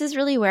this is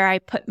really where I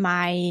put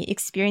my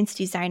experience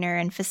designer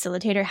and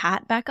facilitator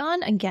hat back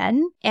on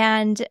again.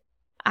 And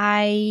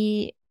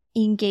I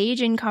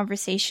engage in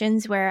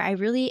conversations where I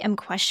really am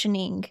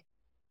questioning,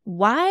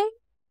 why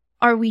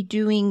are we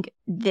doing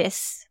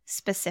this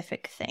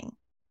specific thing?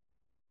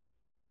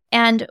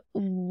 And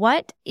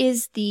what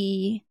is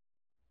the,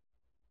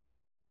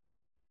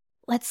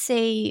 let's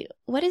say,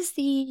 what is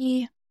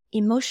the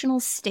emotional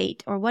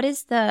state, or what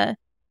is the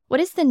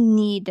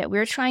need that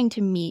we're trying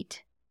to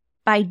meet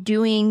by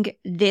doing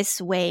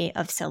this way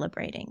of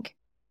celebrating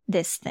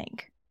this thing?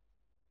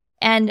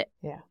 And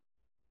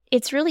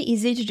it's really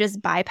easy to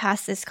just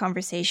bypass this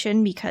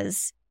conversation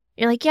because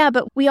you're like, yeah,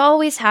 but we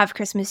always have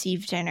Christmas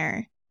Eve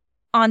dinner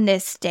on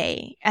this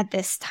day at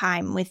this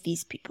time with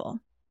these people.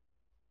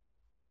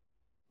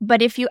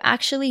 But if you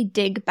actually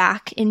dig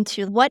back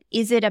into what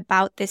is it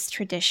about this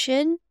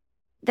tradition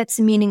that's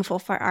meaningful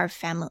for our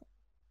family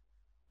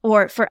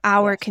or for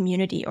our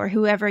community or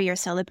whoever you're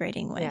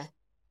celebrating with,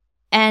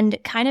 and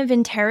kind of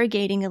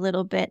interrogating a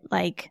little bit,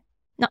 like,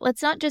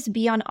 let's not just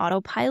be on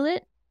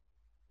autopilot,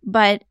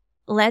 but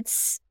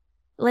let's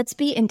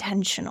be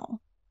intentional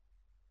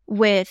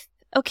with,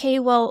 okay,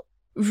 well,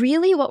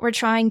 really what we're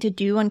trying to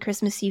do on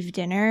Christmas Eve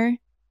dinner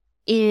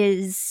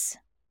is,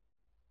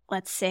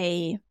 let's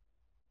say,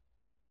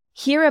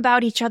 hear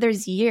about each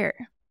other's year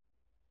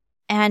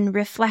and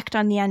reflect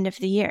on the end of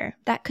the year.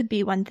 That could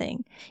be one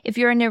thing. If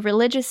you're in a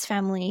religious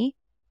family,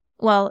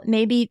 well,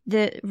 maybe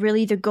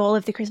the goal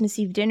of the Christmas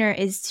Eve dinner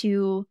is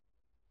to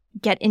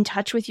get in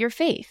touch with your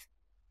faith.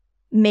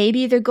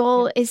 Maybe the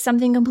goal is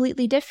something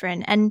completely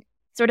different, and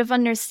sort of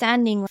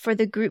understanding for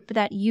the group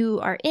that you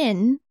are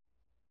in,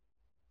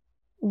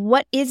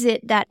 what is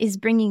it that is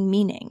bringing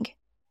meaning?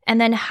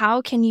 And then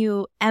how can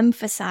you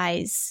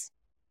emphasize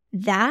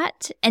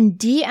that and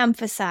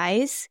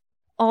de-emphasize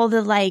all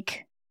the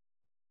like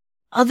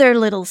other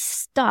little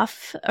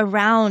stuff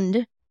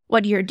around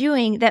what you're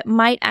doing that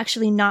might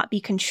actually not be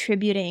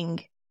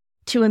contributing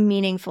to a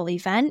meaningful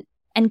event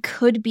and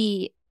could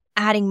be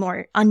adding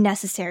more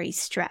unnecessary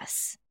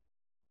stress.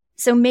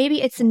 So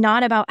maybe it's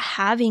not about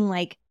having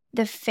like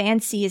the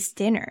fanciest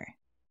dinner.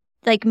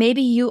 Like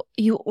maybe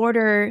you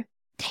order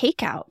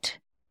takeout,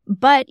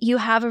 but you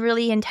have a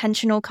really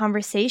intentional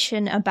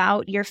conversation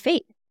about your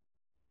faith.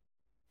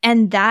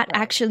 And that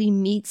actually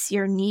meets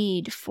your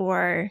need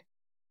for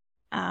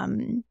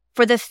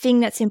the thing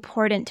that's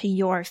important to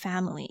your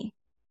family.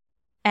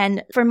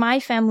 And for my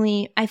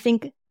family, I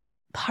think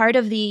part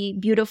of the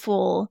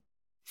beautiful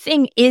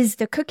thing is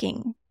the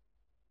cooking.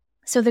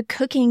 So the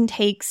cooking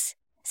takes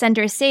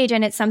center stage,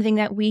 and it's something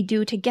that we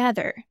do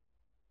together.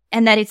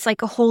 And that it's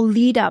like a whole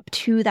lead up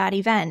to that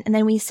event. And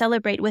then we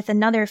celebrate with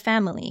another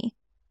family.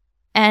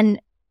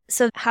 And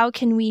so how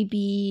can we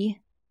be,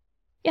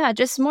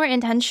 just more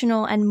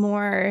intentional and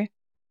more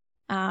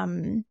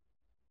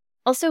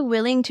also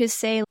willing to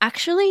say,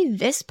 actually,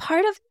 this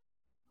part of,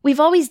 we've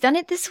always done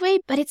it this way,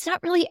 but it's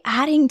not really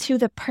adding to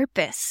the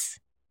purpose.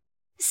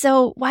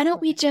 So why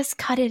don't we just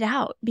cut it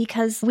out?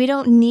 Because we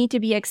don't need to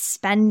be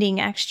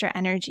expending extra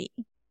energy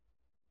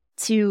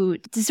to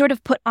sort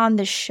of put on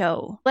the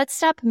show. Let's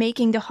stop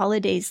making the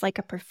holidays like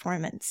a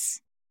performance.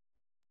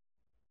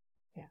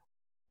 Yeah.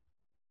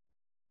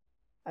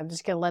 I'm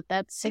just going to let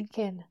that sink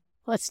in.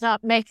 Let's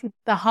not make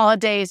the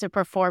holidays a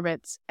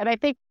performance. And I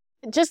think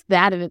just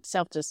that in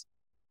itself, just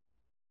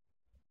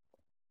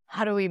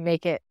how do we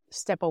make it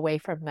step away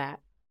from that?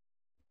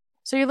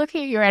 So you're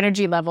looking at your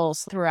energy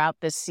levels throughout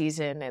this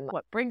season and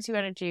what brings you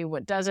energy,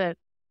 what doesn't.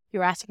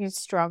 You're asking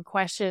strong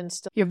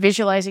questions. You're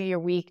visualizing your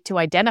week to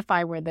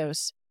identify where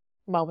those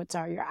moments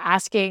are. You're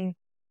asking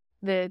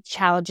the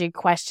challenging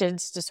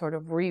questions to sort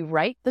of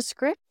rewrite the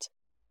script.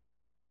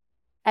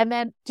 And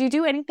then do you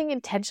do anything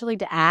intentionally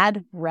to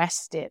add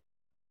rest in?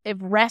 If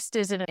rest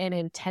is an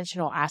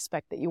intentional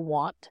aspect that you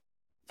want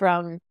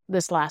from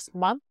this last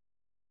month,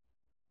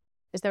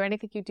 is there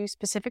anything you do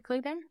specifically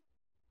there?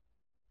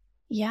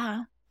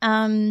 Yeah.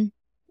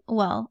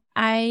 Well,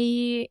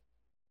 I,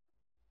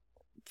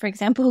 for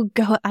example,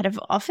 go out of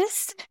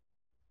office.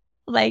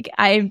 Like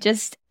I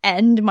just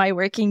end my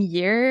working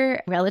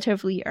year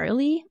relatively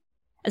early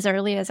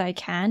as I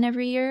can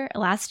every year.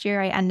 Last year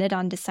I ended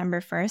on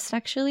December 1st,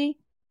 actually,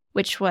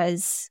 which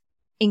was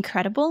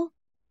incredible.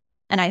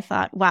 And I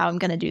thought, wow, I'm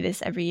going to do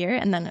this every year.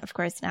 And then, of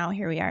course, now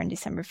here we are on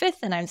December 5th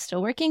and I'm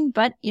still working.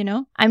 But,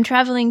 I'm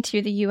traveling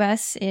to the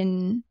US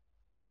in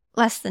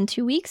less than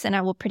 2 weeks, and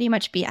I will pretty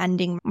much be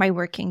ending my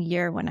working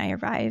year when I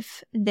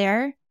arrive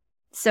there.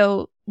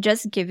 So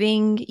just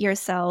giving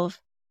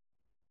yourself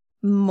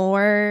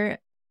more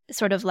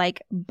sort of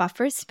like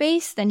buffer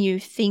space than you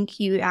think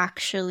you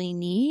actually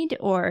need,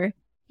 or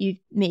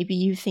maybe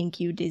you think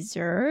you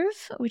deserve,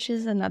 which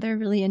is another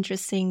really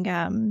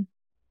interesting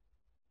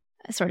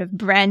sort of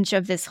branch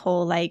of this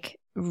whole like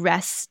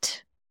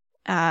rest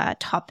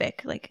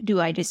topic. Like,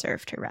 do I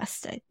deserve to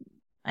rest?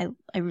 I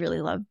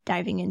really love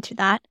diving into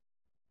that.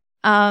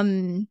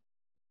 Yeah,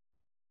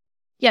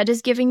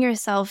 just giving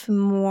yourself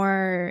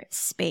more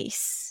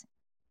space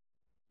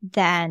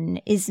than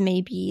is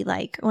maybe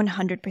like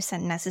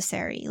 100%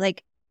 necessary.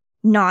 Like,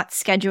 not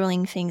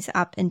scheduling things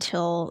up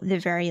until the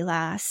very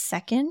last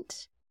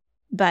second,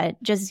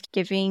 but just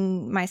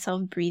giving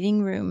myself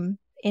breathing room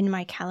in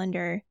my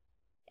calendar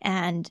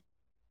and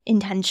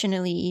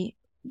intentionally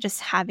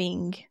just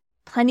having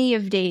plenty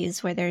of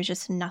days where there's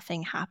just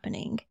nothing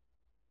happening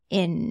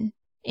in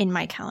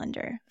my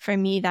calendar. For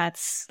me,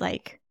 that's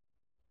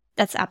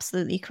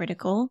absolutely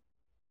critical.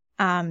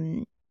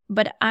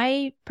 But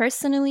I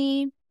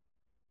personally,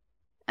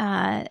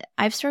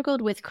 I've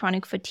struggled with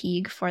chronic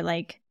fatigue for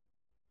like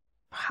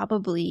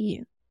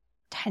probably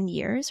 10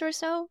 years or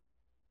so.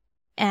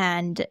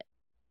 And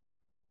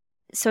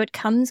so it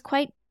comes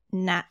quite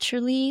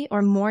naturally,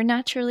 or more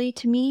naturally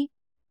to me,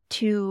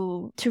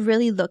 to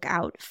really look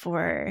out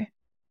for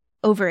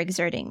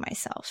overexerting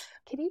myself.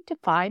 Can you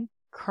define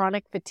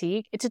chronic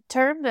fatigue? It's a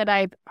term that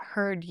I've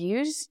heard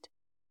used,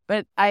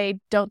 but I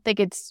don't think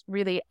it's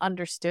really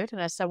understood.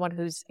 And as someone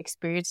who's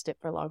experienced it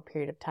for a long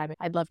period of time,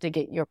 I'd love to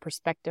get your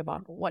perspective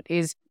on what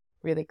is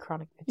really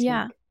chronic fatigue.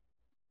 Yeah.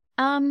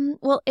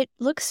 Well, it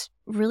looks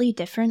really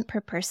different per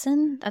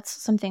person. That's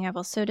something I've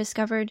also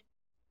discovered.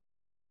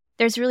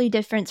 There's really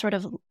different sort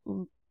of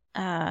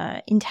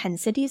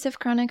intensities of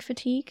chronic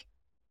fatigue.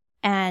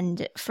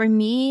 And for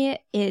me,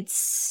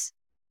 it's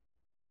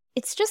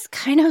just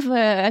kind of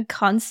a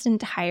constant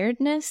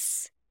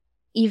tiredness,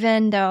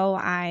 even though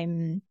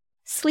I'm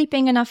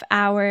sleeping enough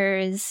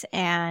hours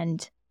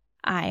and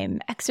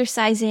I'm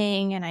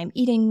exercising and I'm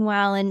eating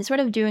well and sort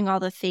of doing all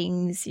the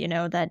things,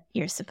 that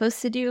you're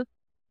supposed to do.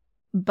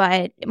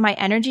 But my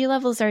energy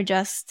levels are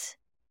just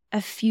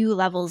a few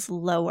levels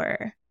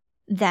lower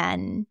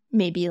than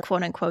maybe,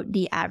 quote unquote,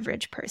 the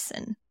average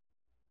person.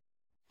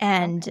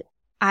 And okay.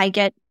 I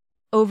get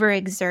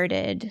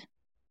overexerted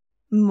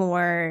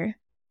more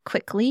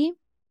quickly,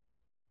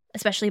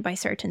 especially by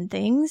certain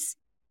things.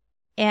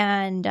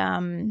 And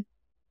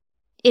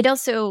it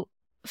also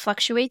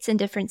fluctuates in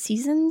different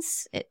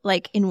seasons.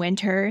 Like in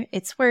winter,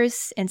 it's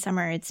worse. In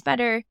summer, it's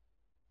better.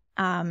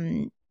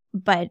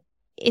 But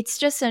it's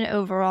just an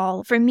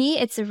overall, for me,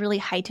 it's a really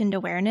heightened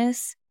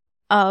awareness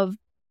of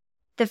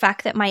the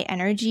fact that my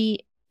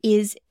energy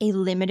is a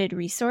limited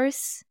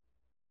resource,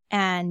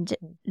 and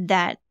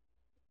that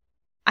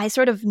I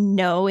sort of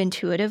know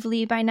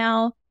intuitively by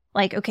now,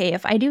 like, okay,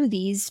 if I do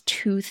these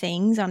 2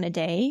 things on a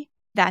day,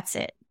 that's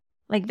it.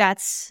 Like,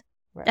 that's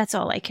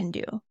all I can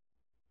do.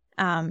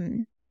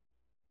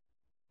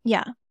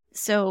 Yeah.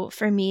 So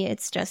for me,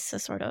 it's just a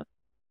sort of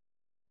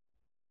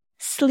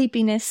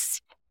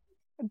sleepiness.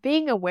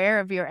 Being aware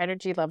of your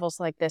energy levels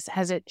like this,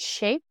 has it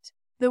shaped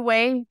the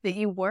way that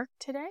you work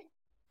today?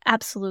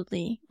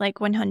 Absolutely. Like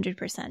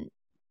 100%.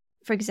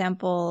 For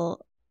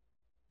example,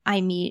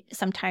 I meet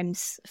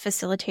sometimes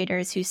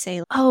facilitators who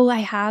say, oh, I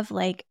have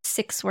like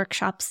 6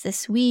 workshops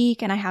this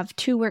week and I have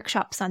 2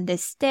 workshops on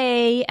this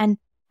day. And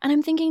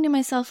I'm thinking to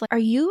myself, like, are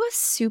you a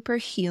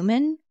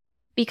superhuman?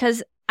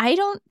 Because I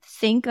don't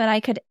think that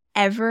I could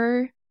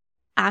ever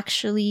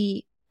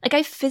actually, like,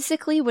 I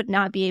physically would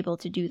not be able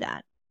to do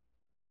that.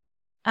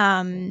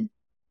 After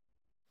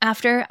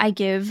I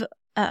give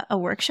a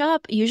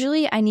workshop,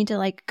 usually I need to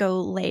like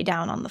go lay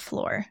down on the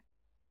floor,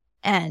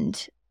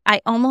 and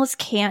I almost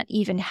can't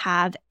even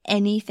have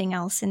anything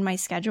else in my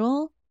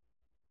schedule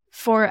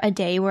for a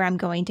day where I'm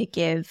going to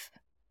give,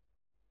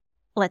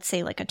 let's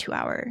say, like a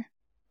 2-hour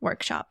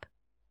workshop,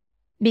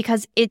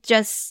 because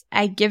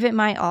I give it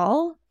my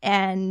all,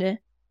 and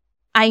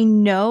I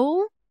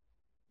know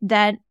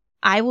that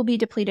I will be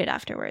depleted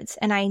afterwards,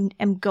 and I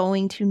am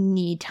going to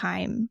need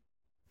time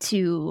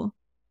to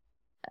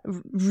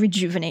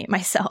rejuvenate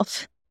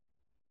myself.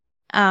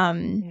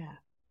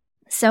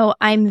 So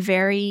I'm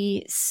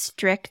very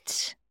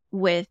strict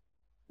with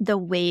the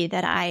way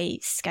that I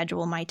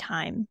schedule my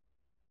time.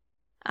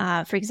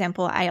 For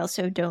example, I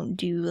also don't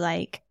do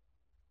like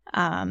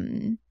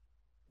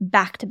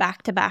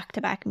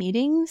back-to-back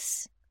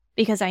meetings,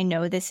 because I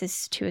know this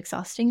is too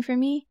exhausting for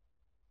me.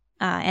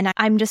 And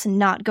I'm just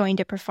not going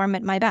to perform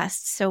at my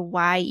best. So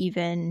why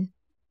even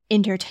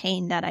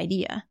entertain that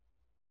idea?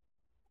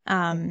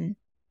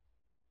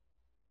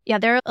 Yeah,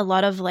 there are a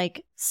lot of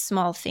like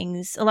small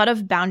things, a lot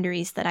of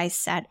boundaries that I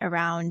set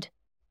around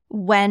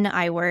when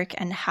I work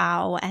and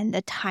how, and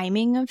the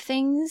timing of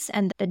things,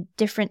 and the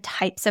different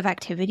types of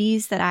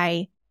activities that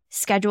I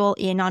schedule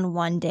in on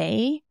one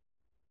day.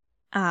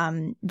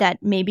 That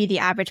maybe the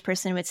average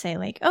person would say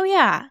like, oh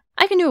yeah,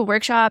 I can do a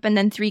workshop and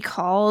then 3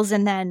 calls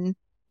and then,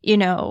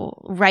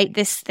 write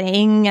this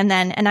thing. And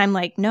I'm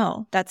like,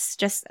 no, that's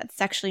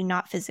actually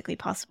not physically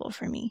possible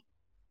for me.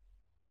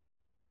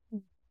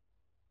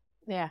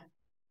 Yeah.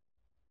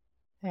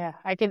 Yeah.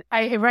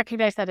 I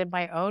recognize that in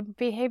my own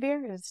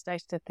behavior. It's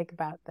nice to think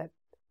about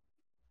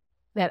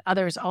that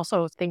others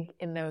also think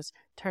in those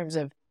terms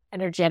of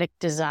energetic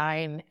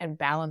design and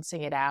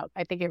balancing it out.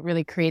 I think it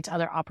really creates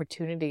other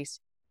opportunities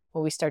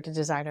when we start to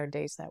design our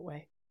days that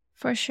way.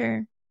 For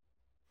sure.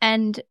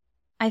 And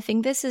I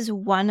think this is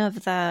one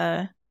of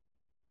the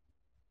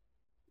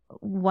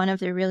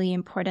really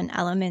important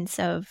elements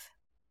of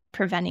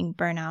preventing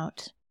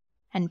burnout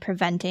and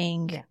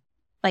preventing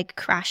like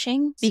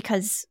crashing,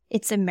 because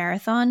it's a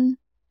marathon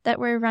that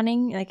we're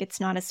running. Like,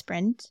 it's not a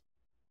sprint.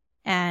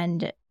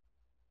 And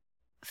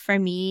for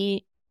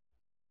me,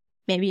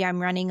 maybe I'm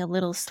running a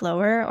little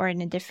slower or in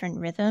a different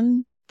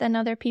rhythm than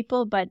other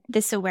people, but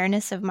this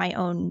awareness of my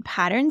own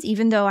patterns,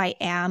 even though I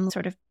am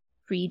sort of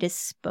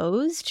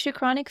predisposed to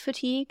chronic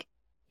fatigue,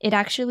 it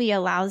actually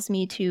allows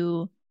me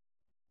to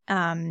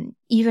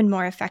even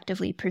more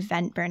effectively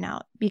prevent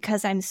burnout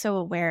because I'm so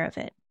aware of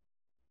it.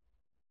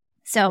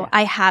 So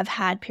I have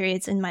had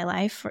periods in my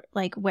life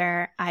like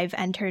where I've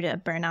entered a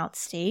burnout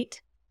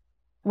state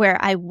where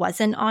I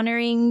wasn't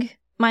honoring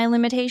my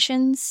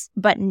limitations,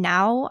 but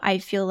now I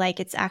feel like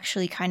it's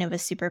actually kind of a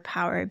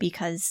superpower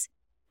because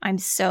I'm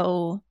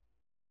so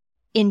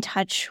in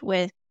touch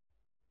with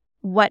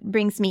what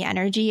brings me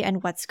energy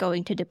and what's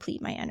going to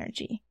deplete my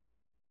energy.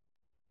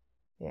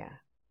 Yeah.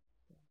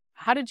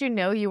 How did you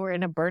know you were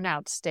in a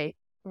burnout state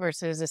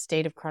versus a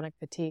state of chronic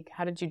fatigue?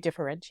 How did you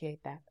differentiate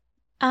that?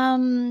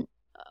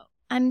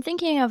 I'm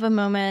thinking of a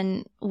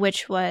moment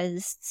which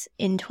was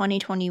in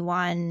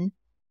 2021,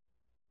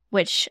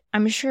 which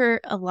I'm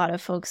sure a lot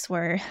of folks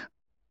were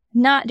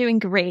not doing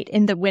great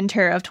in the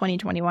winter of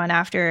 2021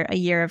 after a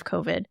year of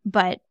COVID.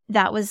 But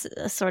that was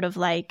a sort of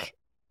like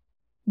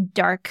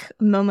dark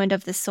moment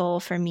of the soul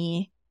for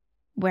me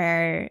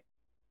where,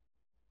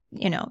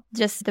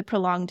 just the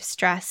prolonged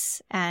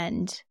stress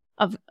and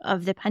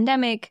of the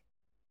pandemic,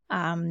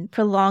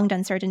 prolonged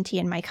uncertainty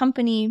in my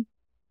company.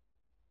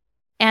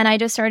 And I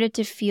just started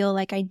to feel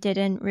like I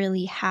didn't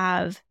really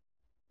have,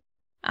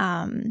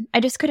 I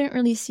just couldn't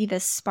really see the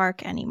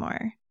spark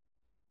anymore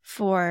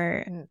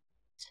for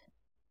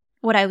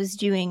what I was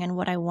doing and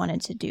what I wanted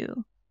to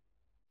do.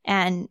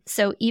 And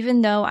so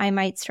even though I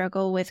might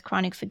struggle with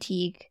chronic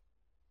fatigue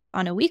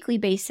on a weekly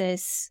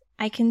basis,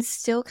 I can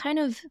still kind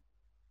of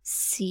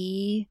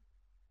see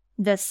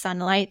the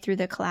sunlight through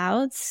the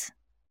clouds,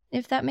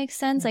 if that makes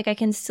sense. Like, I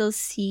can still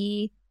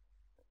see,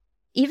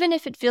 even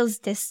if it feels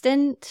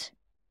distant,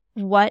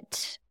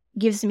 what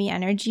gives me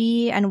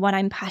energy and what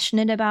I'm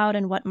passionate about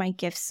and what my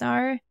gifts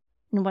are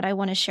and what I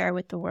want to share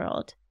with the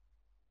world.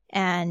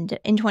 And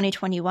in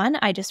 2021,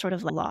 I just sort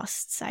of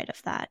lost sight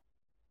of that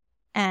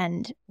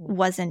and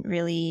wasn't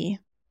really,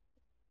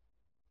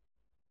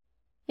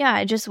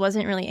 I just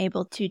wasn't really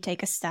able to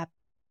take a step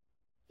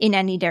in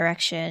any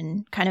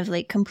direction, kind of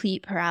like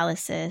complete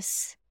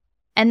paralysis.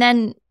 And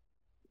then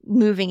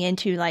moving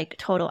into like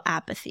total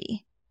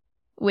apathy,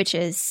 which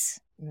is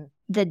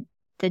the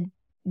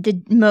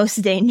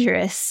most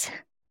dangerous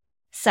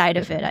side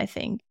of it, I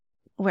think,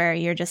 where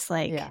you're just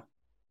like,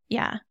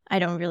 I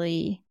don't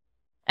really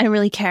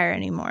care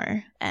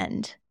anymore,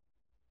 and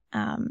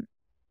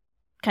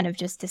kind of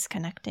just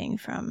disconnecting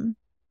from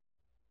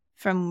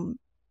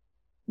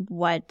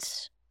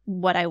what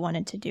I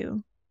wanted to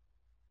do.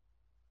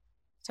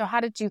 So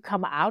how did you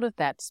come out of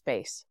that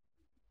space?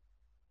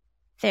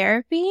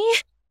 Therapy,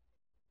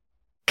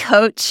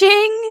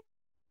 coaching,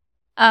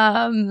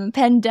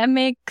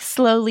 pandemic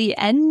slowly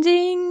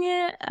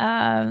ending.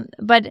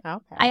 But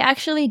I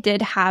actually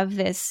did have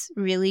this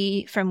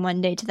really from one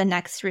day to the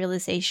next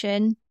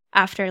realization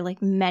after like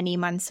many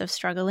months of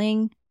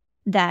struggling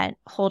that,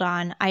 hold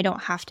on, I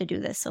don't have to do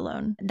this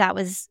alone. That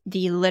was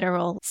the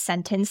literal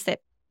sentence that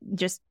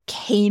just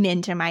came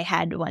into my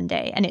head one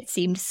day. And it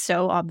seemed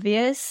so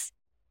obvious,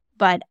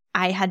 but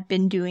I had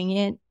been doing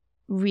it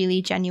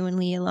really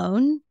genuinely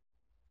alone.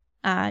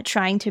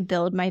 Trying to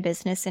build my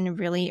business in a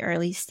really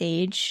early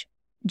stage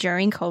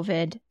during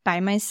COVID by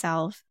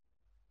myself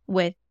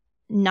with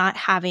not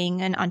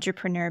having an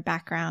entrepreneur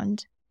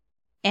background.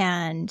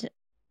 And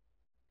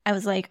I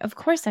was like, of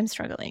course I'm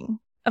struggling.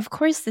 Of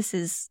course this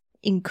is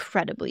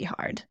incredibly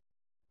hard.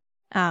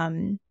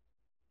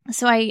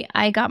 So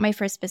I got my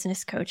first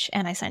business coach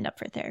and I signed up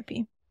for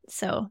therapy.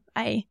 So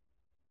I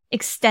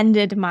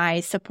extended my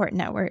support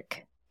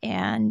network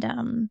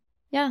and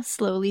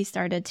slowly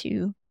started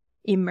to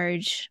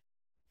emerge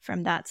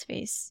from that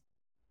space.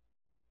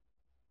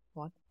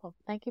 Wonderful.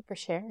 Thank you for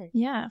sharing.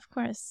 Yeah, of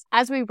course.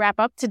 As we wrap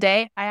up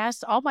today, I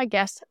asked all my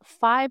guests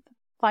 5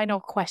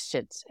 final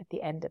questions at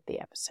the end of the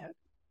episode.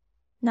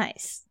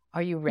 Nice.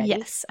 Are you ready?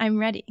 Yes, I'm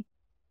ready.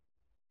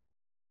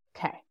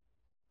 Okay.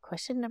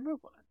 Question number 1.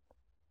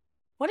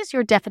 What is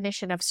your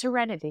definition of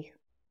serenity?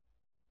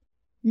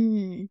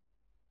 I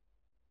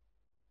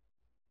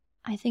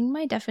think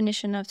my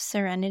definition of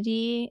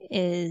serenity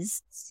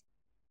is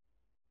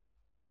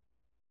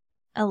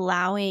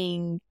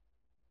allowing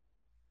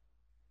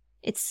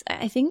It's,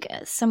 I think,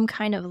 some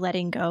kind of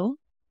letting go.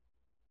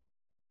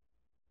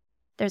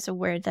 There's a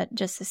word that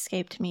just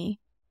escaped me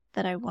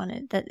that I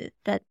wanted,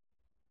 that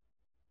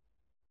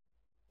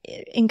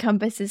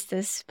encompasses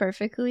this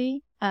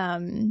perfectly.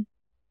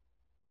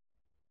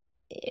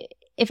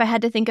 If I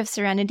had to think of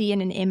serenity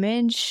in an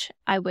image,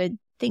 I would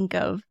think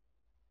of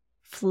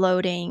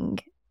floating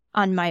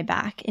on my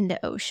back in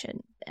the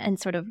ocean and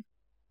sort of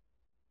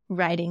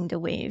riding the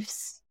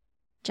waves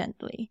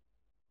gently.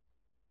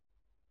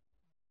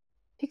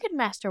 If you could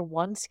master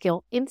one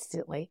skill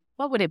instantly,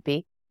 what would it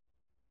be?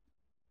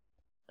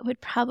 It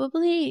would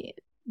probably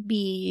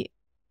be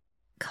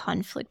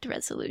conflict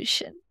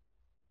resolution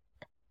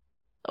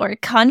or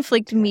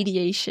conflict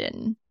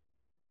mediation.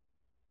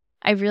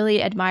 I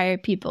really admire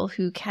people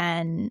who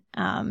can,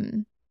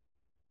 who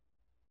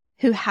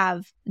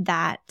have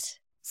that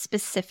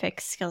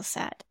specific skill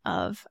set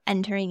of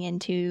entering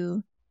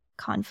into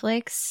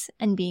conflicts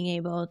and being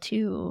able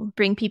to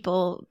bring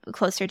people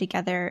closer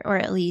together, or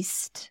at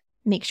least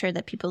make sure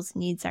that people's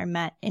needs are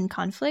met in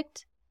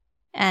conflict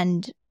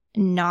and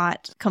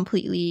not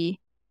completely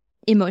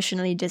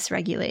emotionally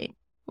dysregulate,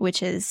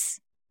 which is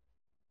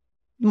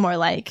more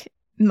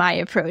my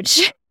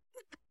approach.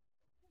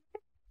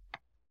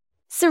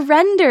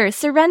 Surrender.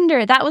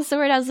 That was the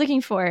word I was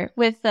looking for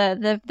with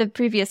the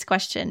previous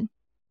question.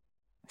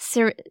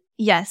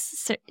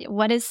 Yes.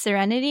 What is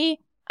serenity?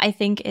 I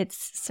think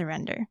it's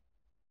surrender.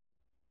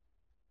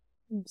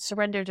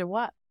 Surrender to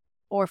what?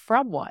 Or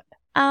from what?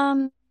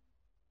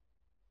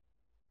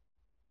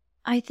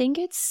 I think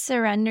it's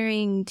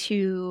surrendering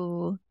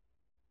to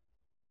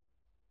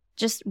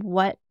just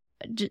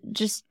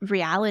just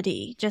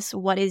reality, just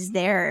what is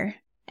there,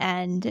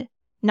 and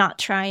not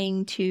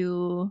trying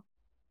to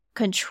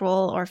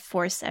control or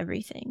force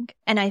everything.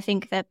 And I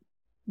think that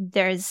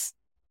there's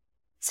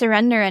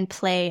surrender and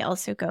play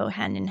also go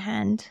hand in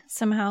hand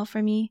somehow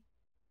for me.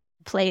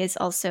 Play is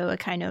also a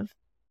kind of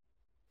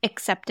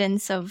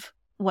acceptance of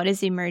what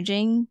is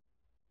emerging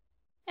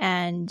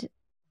and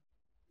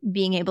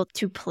being able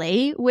to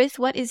play with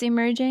what is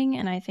emerging.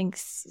 And I think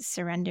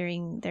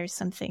surrendering, there's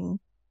something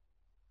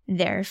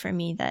there for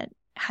me that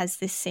has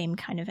this same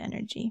kind of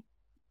energy.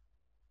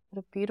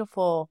 What a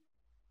beautiful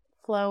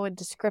flow and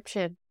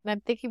description. And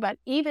I'm thinking about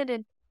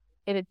even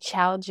in a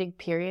challenging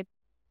period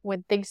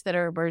when things that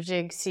are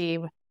emerging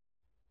seem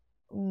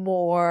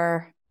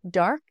more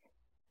dark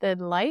than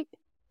light,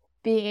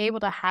 being able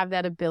to have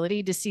that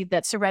ability to see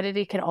that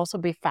serenity can also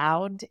be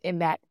found in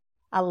that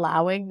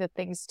allowing the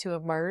things to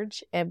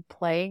emerge and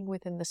playing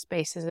within the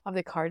spaces of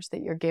the cards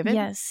that you're given.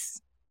 Yes.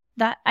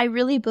 That I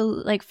really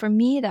believe, for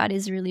me, that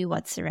is really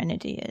what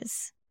serenity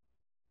is.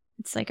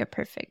 It's like a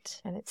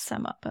perfect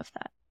sum up of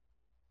that.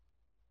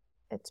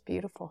 It's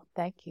beautiful.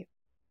 Thank you.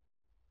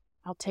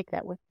 I'll take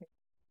that with me.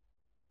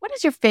 What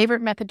is your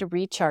favorite method to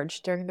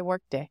recharge during the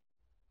workday?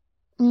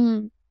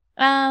 Going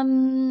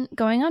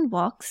on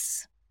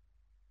walks,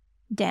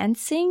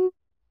 dancing.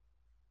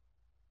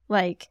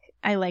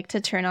 I like to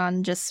turn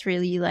on just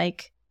really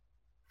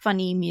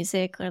funny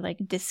music or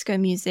disco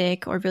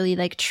music or really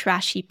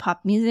trashy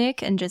pop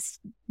music and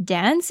just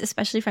dance,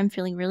 especially if I'm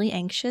feeling really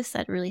anxious.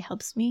 That really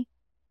helps me.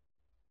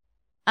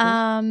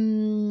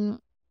 And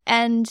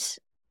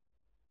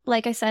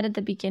like I said at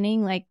the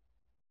beginning,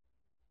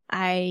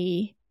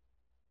 I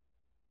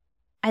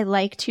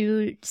like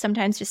to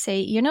sometimes just say,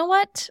 you know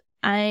what?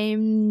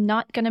 I'm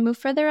not going to move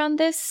further on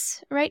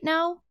this right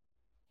now.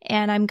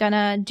 And I'm going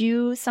to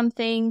do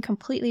something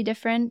completely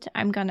different.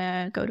 I'm going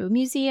to go to a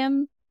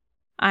museum.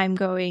 I'm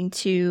going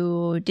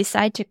to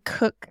decide to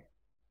cook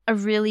a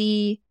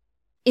really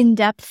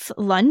in-depth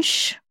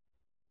lunch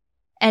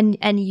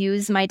and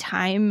use my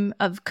time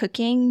of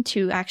cooking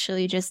to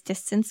actually just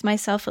distance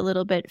myself a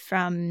little bit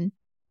from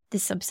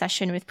this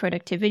obsession with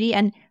productivity.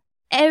 And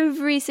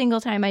every single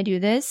time I do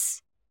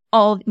this,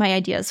 all my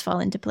ideas fall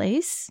into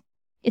place.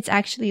 It's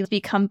actually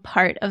become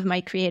part of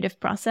my creative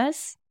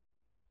process.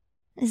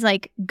 It's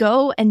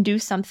go and do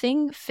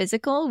something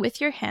physical with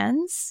your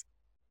hands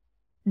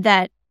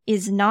that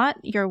is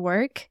not your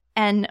work,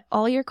 and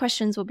all your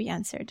questions will be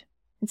answered.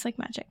 It's like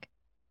magic.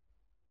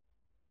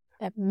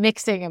 That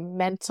mixing of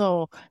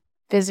mental,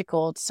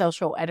 physical,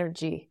 social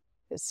energy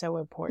is so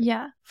important.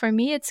 Yeah, for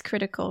me, it's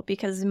critical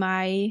because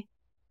my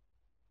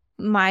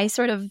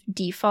sort of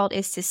default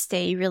is to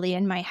stay really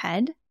in my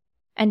head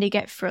and to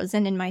get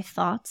frozen in my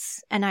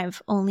thoughts. And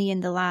I've only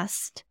in the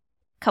last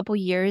couple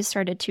years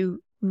started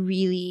to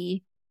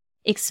really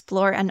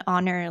explore and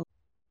honor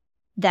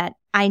that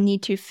I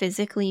need to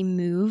physically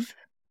move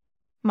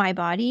my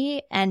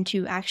body and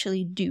to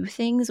actually do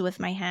things with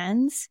my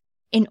hands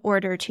in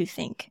order to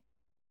think.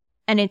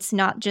 And it's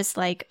not just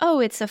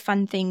it's a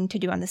fun thing to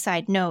do on the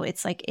side. No,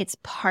 it's it's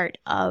part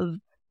of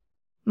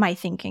my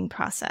thinking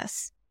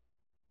process.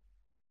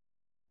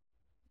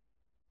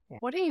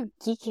 What are you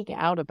geeking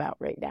out about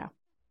right now?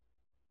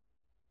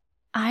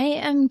 I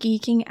am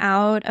geeking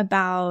out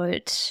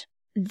about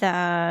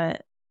the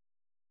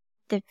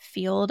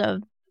field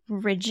of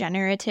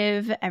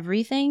regenerative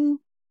everything.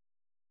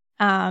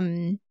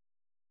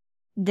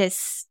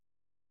 This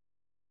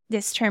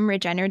term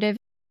regenerative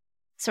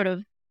sort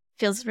of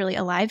feels really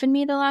alive in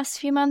me the last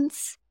few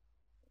months.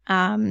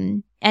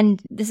 And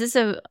this is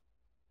a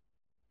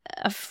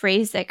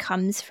phrase that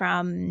comes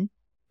from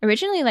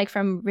originally like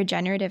from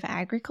regenerative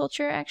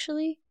agriculture,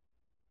 actually,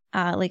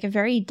 like a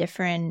very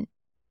different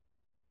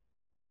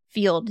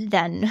field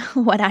than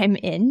what I'm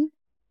in.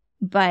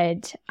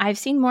 But I've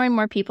seen more and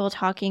more people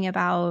talking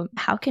about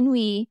how can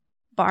we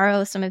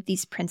borrow some of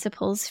these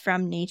principles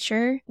from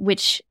nature,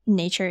 which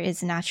nature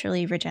is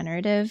naturally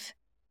regenerative,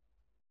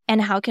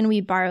 and how can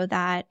we borrow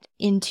that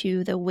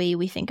into the way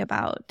we think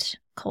about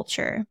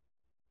culture,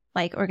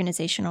 like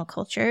organizational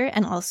culture,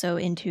 and also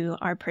into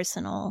our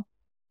personal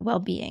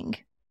well-being.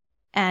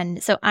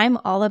 And so I'm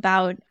all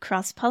about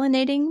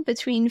cross-pollinating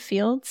between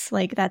fields.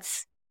 Like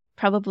that's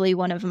probably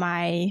one of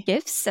my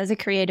gifts as a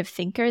creative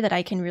thinker, that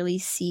I can really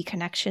see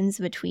connections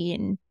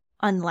between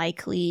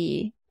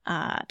unlikely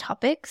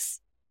topics.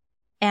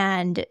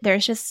 And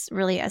there's just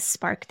really a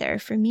spark there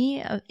for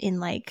me in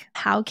like,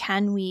 how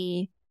can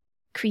we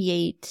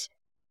create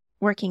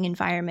working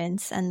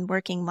environments and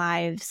working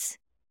lives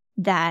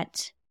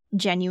that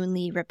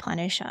genuinely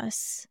replenish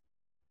us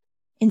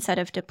instead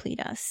of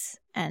deplete us.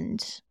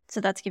 And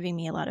so that's giving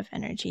me a lot of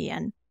energy.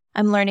 And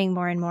I'm learning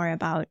more and more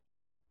about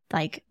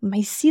like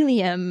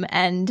mycelium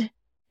and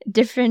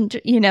different,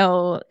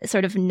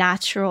 sort of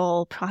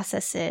natural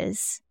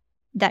processes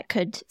that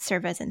could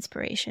serve as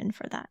inspiration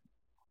for that.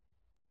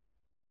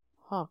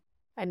 Huh.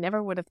 I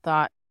never would have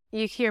thought.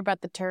 You hear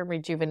about the term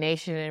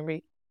rejuvenation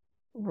and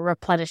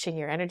replenishing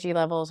your energy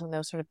levels and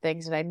those sort of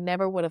things, and I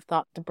never would have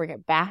thought to bring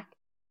it back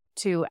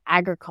to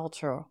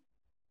agriculture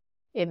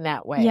in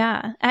that way.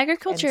 Yeah,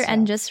 agriculture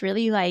and just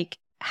really like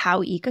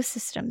how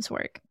ecosystems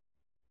work,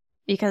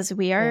 because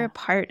we are a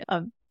part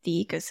of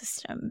the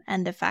ecosystem,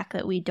 and the fact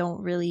that we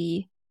don't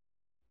really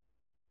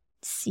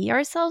see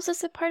ourselves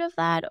as a part of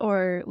that,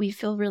 or we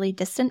feel really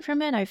distant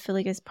from it, I feel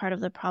like is part of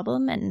the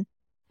problem. And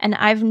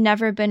I've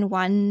never been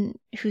one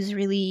who's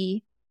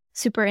really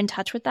super in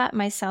touch with that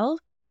myself.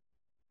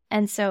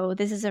 And so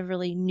this is a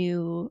really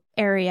new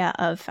area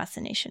of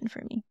fascination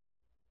for me.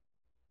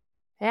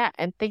 Yeah,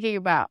 and thinking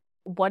about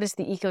what is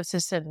the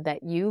ecosystem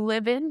that you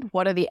live in?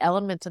 What are the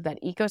elements of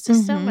that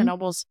ecosystem? And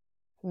almost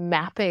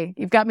mapping.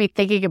 You've got me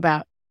thinking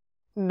about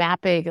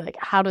mapping, like,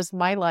 how does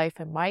my life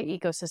and my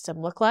ecosystem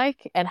look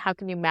like? And how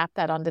can you map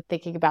that onto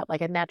thinking about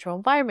like a natural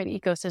environment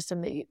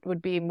ecosystem that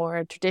would be more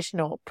a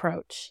traditional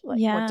approach? Like,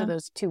 what do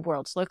those two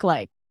worlds look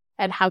like?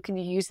 And how can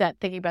you use that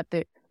thinking about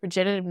the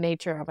regenerative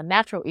nature of a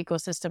natural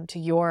ecosystem to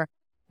your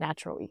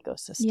natural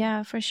ecosystem?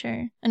 Yeah, for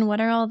sure. And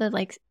what are all the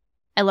like,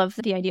 I love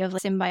the idea of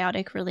like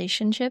symbiotic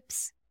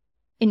relationships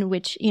in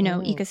which,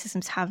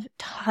 ecosystems have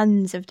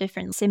tons of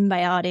different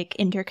symbiotic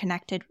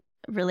interconnected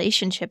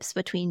relationships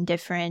between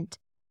different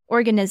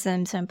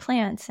organisms and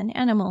plants and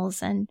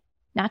animals and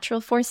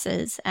natural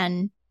forces.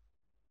 And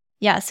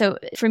yeah, so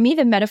for me,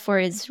 the metaphor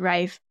is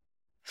rife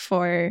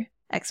for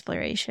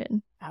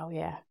exploration. Oh,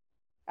 yeah.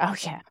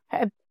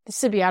 And the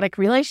symbiotic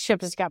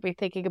relationship has got me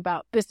thinking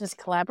about business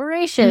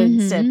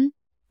collaborations and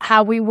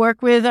how we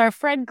work with our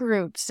friend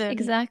groups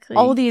and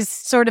all these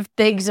sort of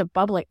things of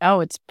bubbling.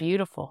 Oh, it's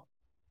beautiful.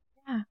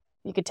 Yeah.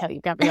 You can tell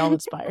you've got me all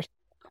inspired.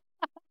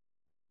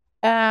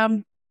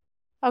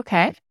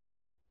 Okay.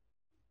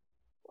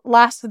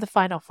 Last of the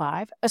final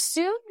 5.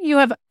 Assume you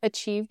have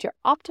achieved your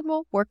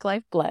optimal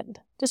work-life blend.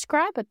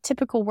 Describe a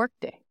typical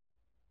workday.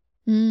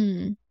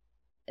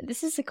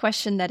 This is a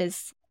question that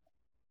is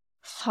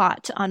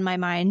hot on my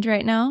mind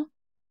right now.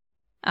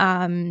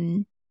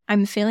 I'm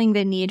feeling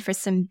the need for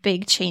some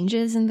big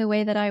changes in the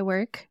way that I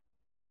work.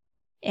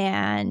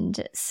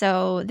 And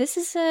so this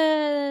is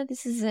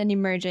an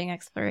emerging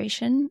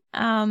exploration.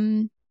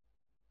 I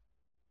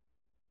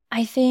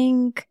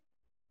think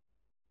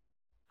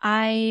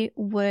I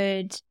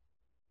would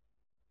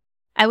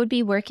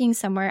be working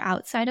somewhere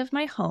outside of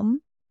my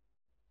home,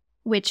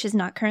 which is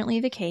not currently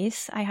the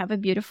case. I have a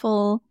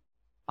beautiful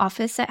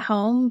office at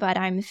home, but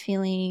I'm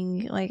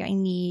feeling like I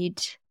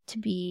need to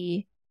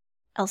be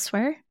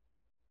elsewhere.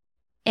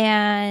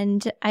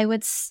 And I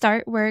would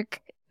start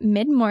work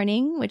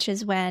mid-morning, which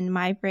is when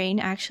my brain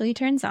actually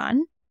turns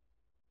on.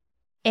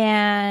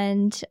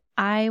 And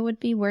I would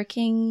be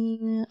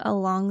working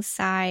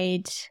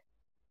alongside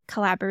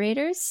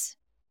collaborators,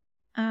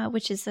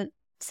 which is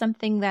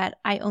something that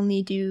I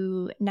only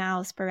do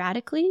now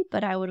sporadically,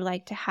 but I would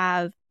like to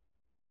have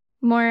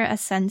more a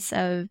sense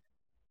of,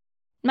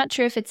 I'm not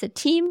sure if it's a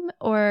team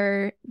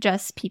or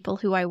just people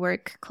who I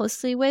work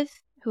closely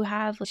with who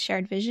have a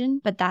shared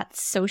vision, but that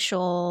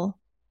social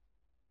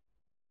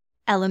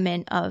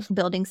element of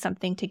building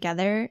something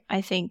together,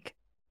 I think,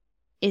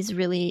 is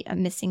really a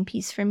missing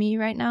piece for me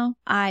right now.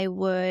 I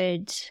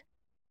would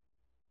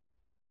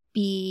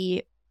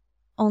be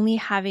only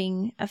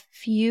having a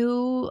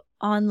few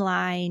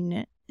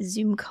online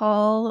Zoom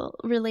call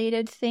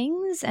related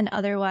things, and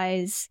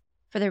otherwise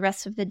for the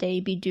rest of the day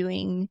be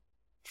doing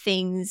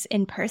things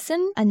in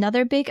person.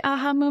 Another big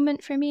aha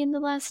moment for me in the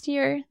last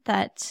year,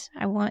 that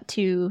I want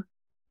to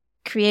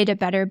create a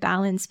better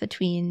balance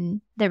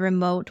between the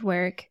remote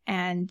work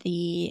and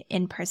the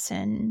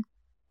in-person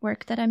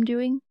work that I'm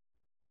doing.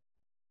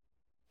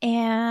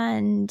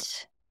 And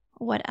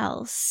what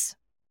else?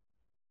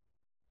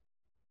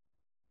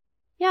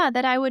 Yeah,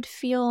 that I would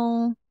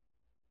feel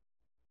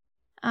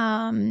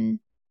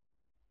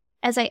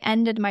as I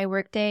ended my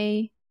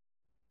workday,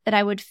 that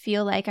I would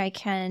feel like I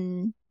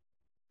can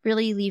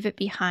really leave it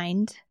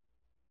behind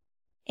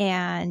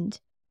and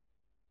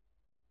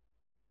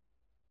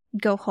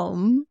go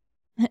home,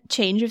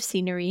 change of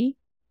scenery,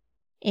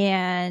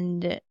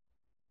 and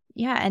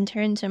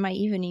enter into my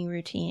evening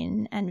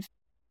routine and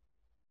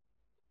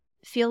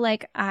feel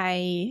like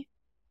I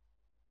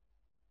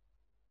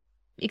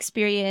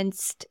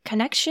experienced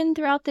connection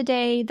throughout the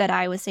day, that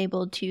I was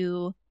able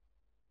to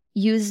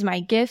use my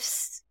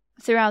gifts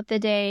throughout the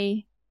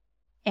day,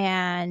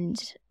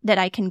 and that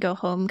I can go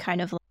home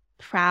kind of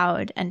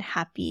proud and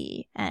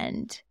happy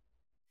and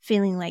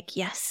feeling like,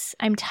 yes,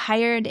 I'm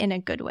tired in a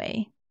good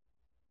way.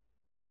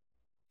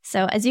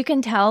 So as you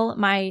can tell,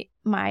 my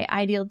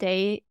ideal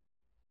day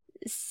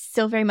is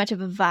still very much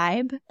of a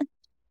vibe.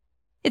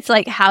 It's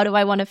like, how do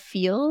I want to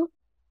feel?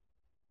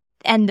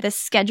 And the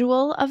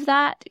schedule of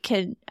that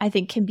can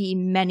be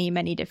many,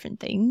 many different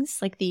things.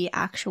 Like the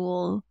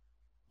actual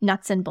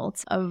nuts and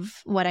bolts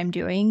of what I'm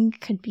doing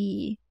could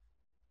be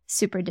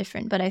super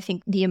different. But I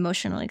think the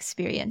emotional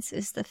experience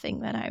is the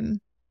thing that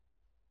I'm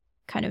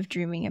kind of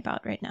dreaming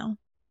about right now.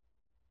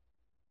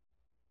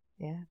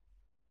 Yeah.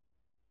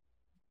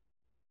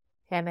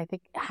 And I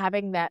think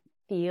having that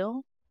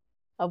feel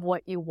of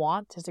what you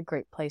want is a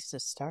great place to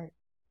start.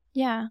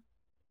 Yeah.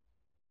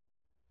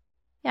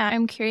 Yeah,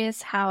 I'm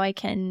curious how I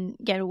can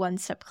get one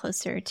step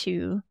closer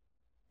to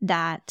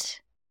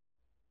that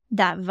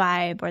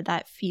vibe or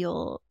that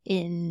feel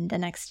in the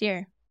next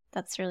year.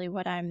 That's really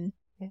what I'm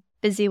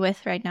busy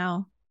with right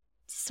now,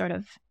 sort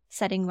of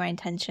setting my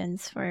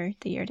intentions for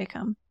the year to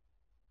come.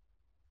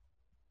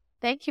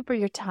 Thank you for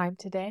your time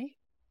today.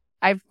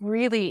 I've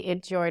really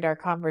enjoyed our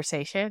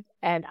conversation,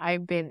 and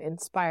I've been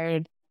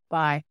inspired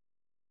by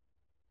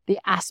the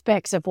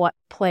aspects of what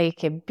play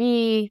can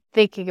be,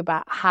 thinking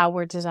about how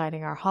we're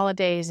designing our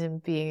holidays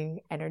and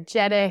being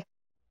energetic,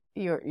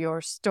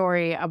 your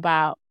story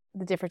about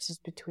the differences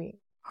between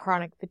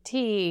chronic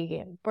fatigue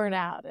and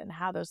burnout and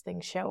how those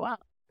things show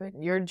up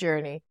in your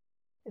journey.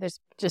 There's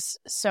just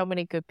so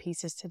many good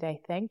pieces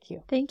today. Thank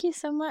you. Thank you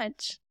so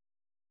much.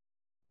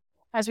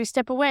 As we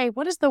step away,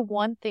 what is the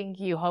one thing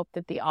you hope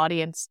that the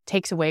audience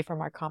takes away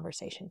from our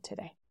conversation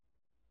today?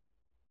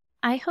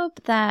 I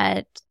hope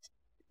that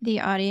the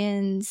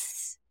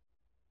audience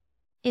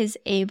is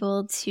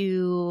able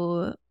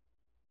to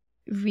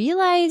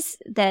realize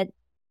that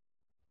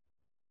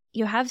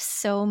you have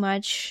so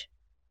much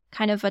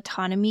kind of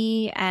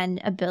autonomy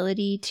and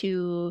ability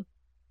to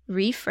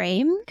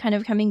reframe, kind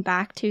of coming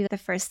back to the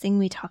first thing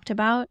we talked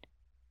about,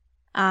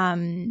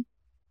 and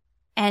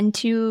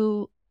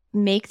to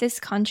make this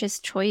conscious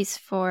choice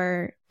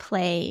for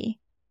play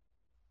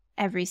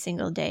every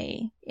single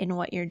day in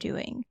what you're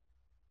doing.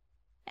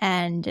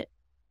 And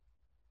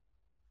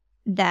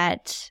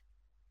that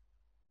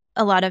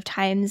a lot of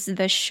times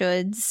the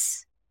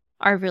shoulds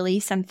are really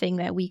something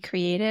that we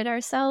created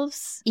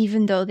ourselves,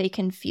 even though they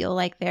can feel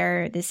like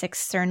they're this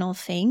external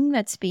thing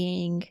that's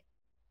being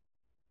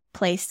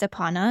placed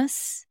upon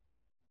us.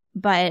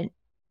 But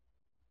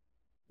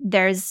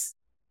there's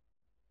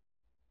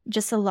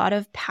just a lot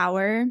of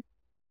power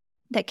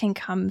that can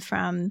come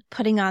from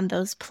putting on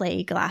those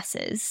play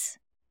glasses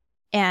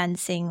and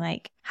saying,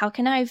 like, how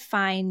can I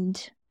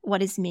find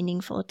what is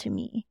meaningful to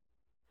me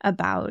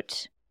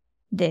about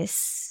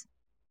this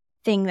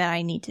thing that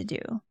I need to do,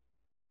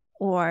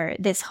 or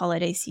this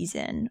holiday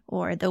season,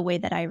 or the way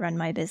that I run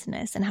my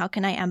business? And how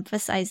can I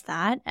emphasize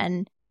that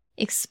and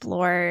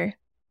explore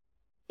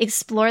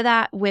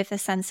that with a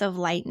sense of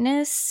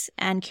lightness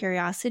and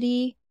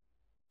curiosity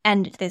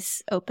and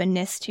this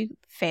openness to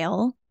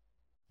fail,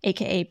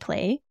 aka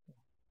play,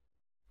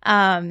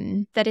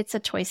 that it's a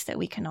choice that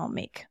we can all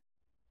make.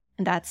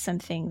 And that's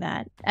something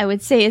that I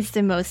would say is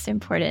the most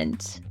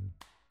important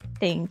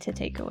thing to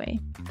take away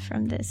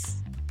from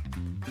this.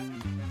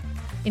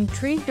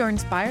 Intrigued or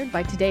inspired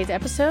by today's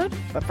episode,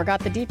 but forgot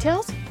the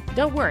details?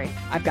 Don't worry,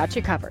 I've got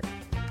you covered.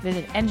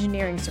 Visit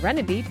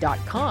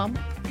engineeringserenity.com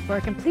for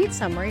a complete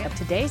summary of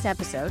today's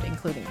episode,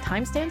 including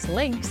timestamps,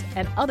 links,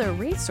 and other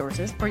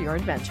resources for your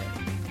adventure.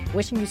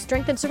 Wishing you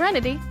strength and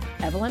serenity,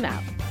 Evelyn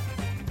out.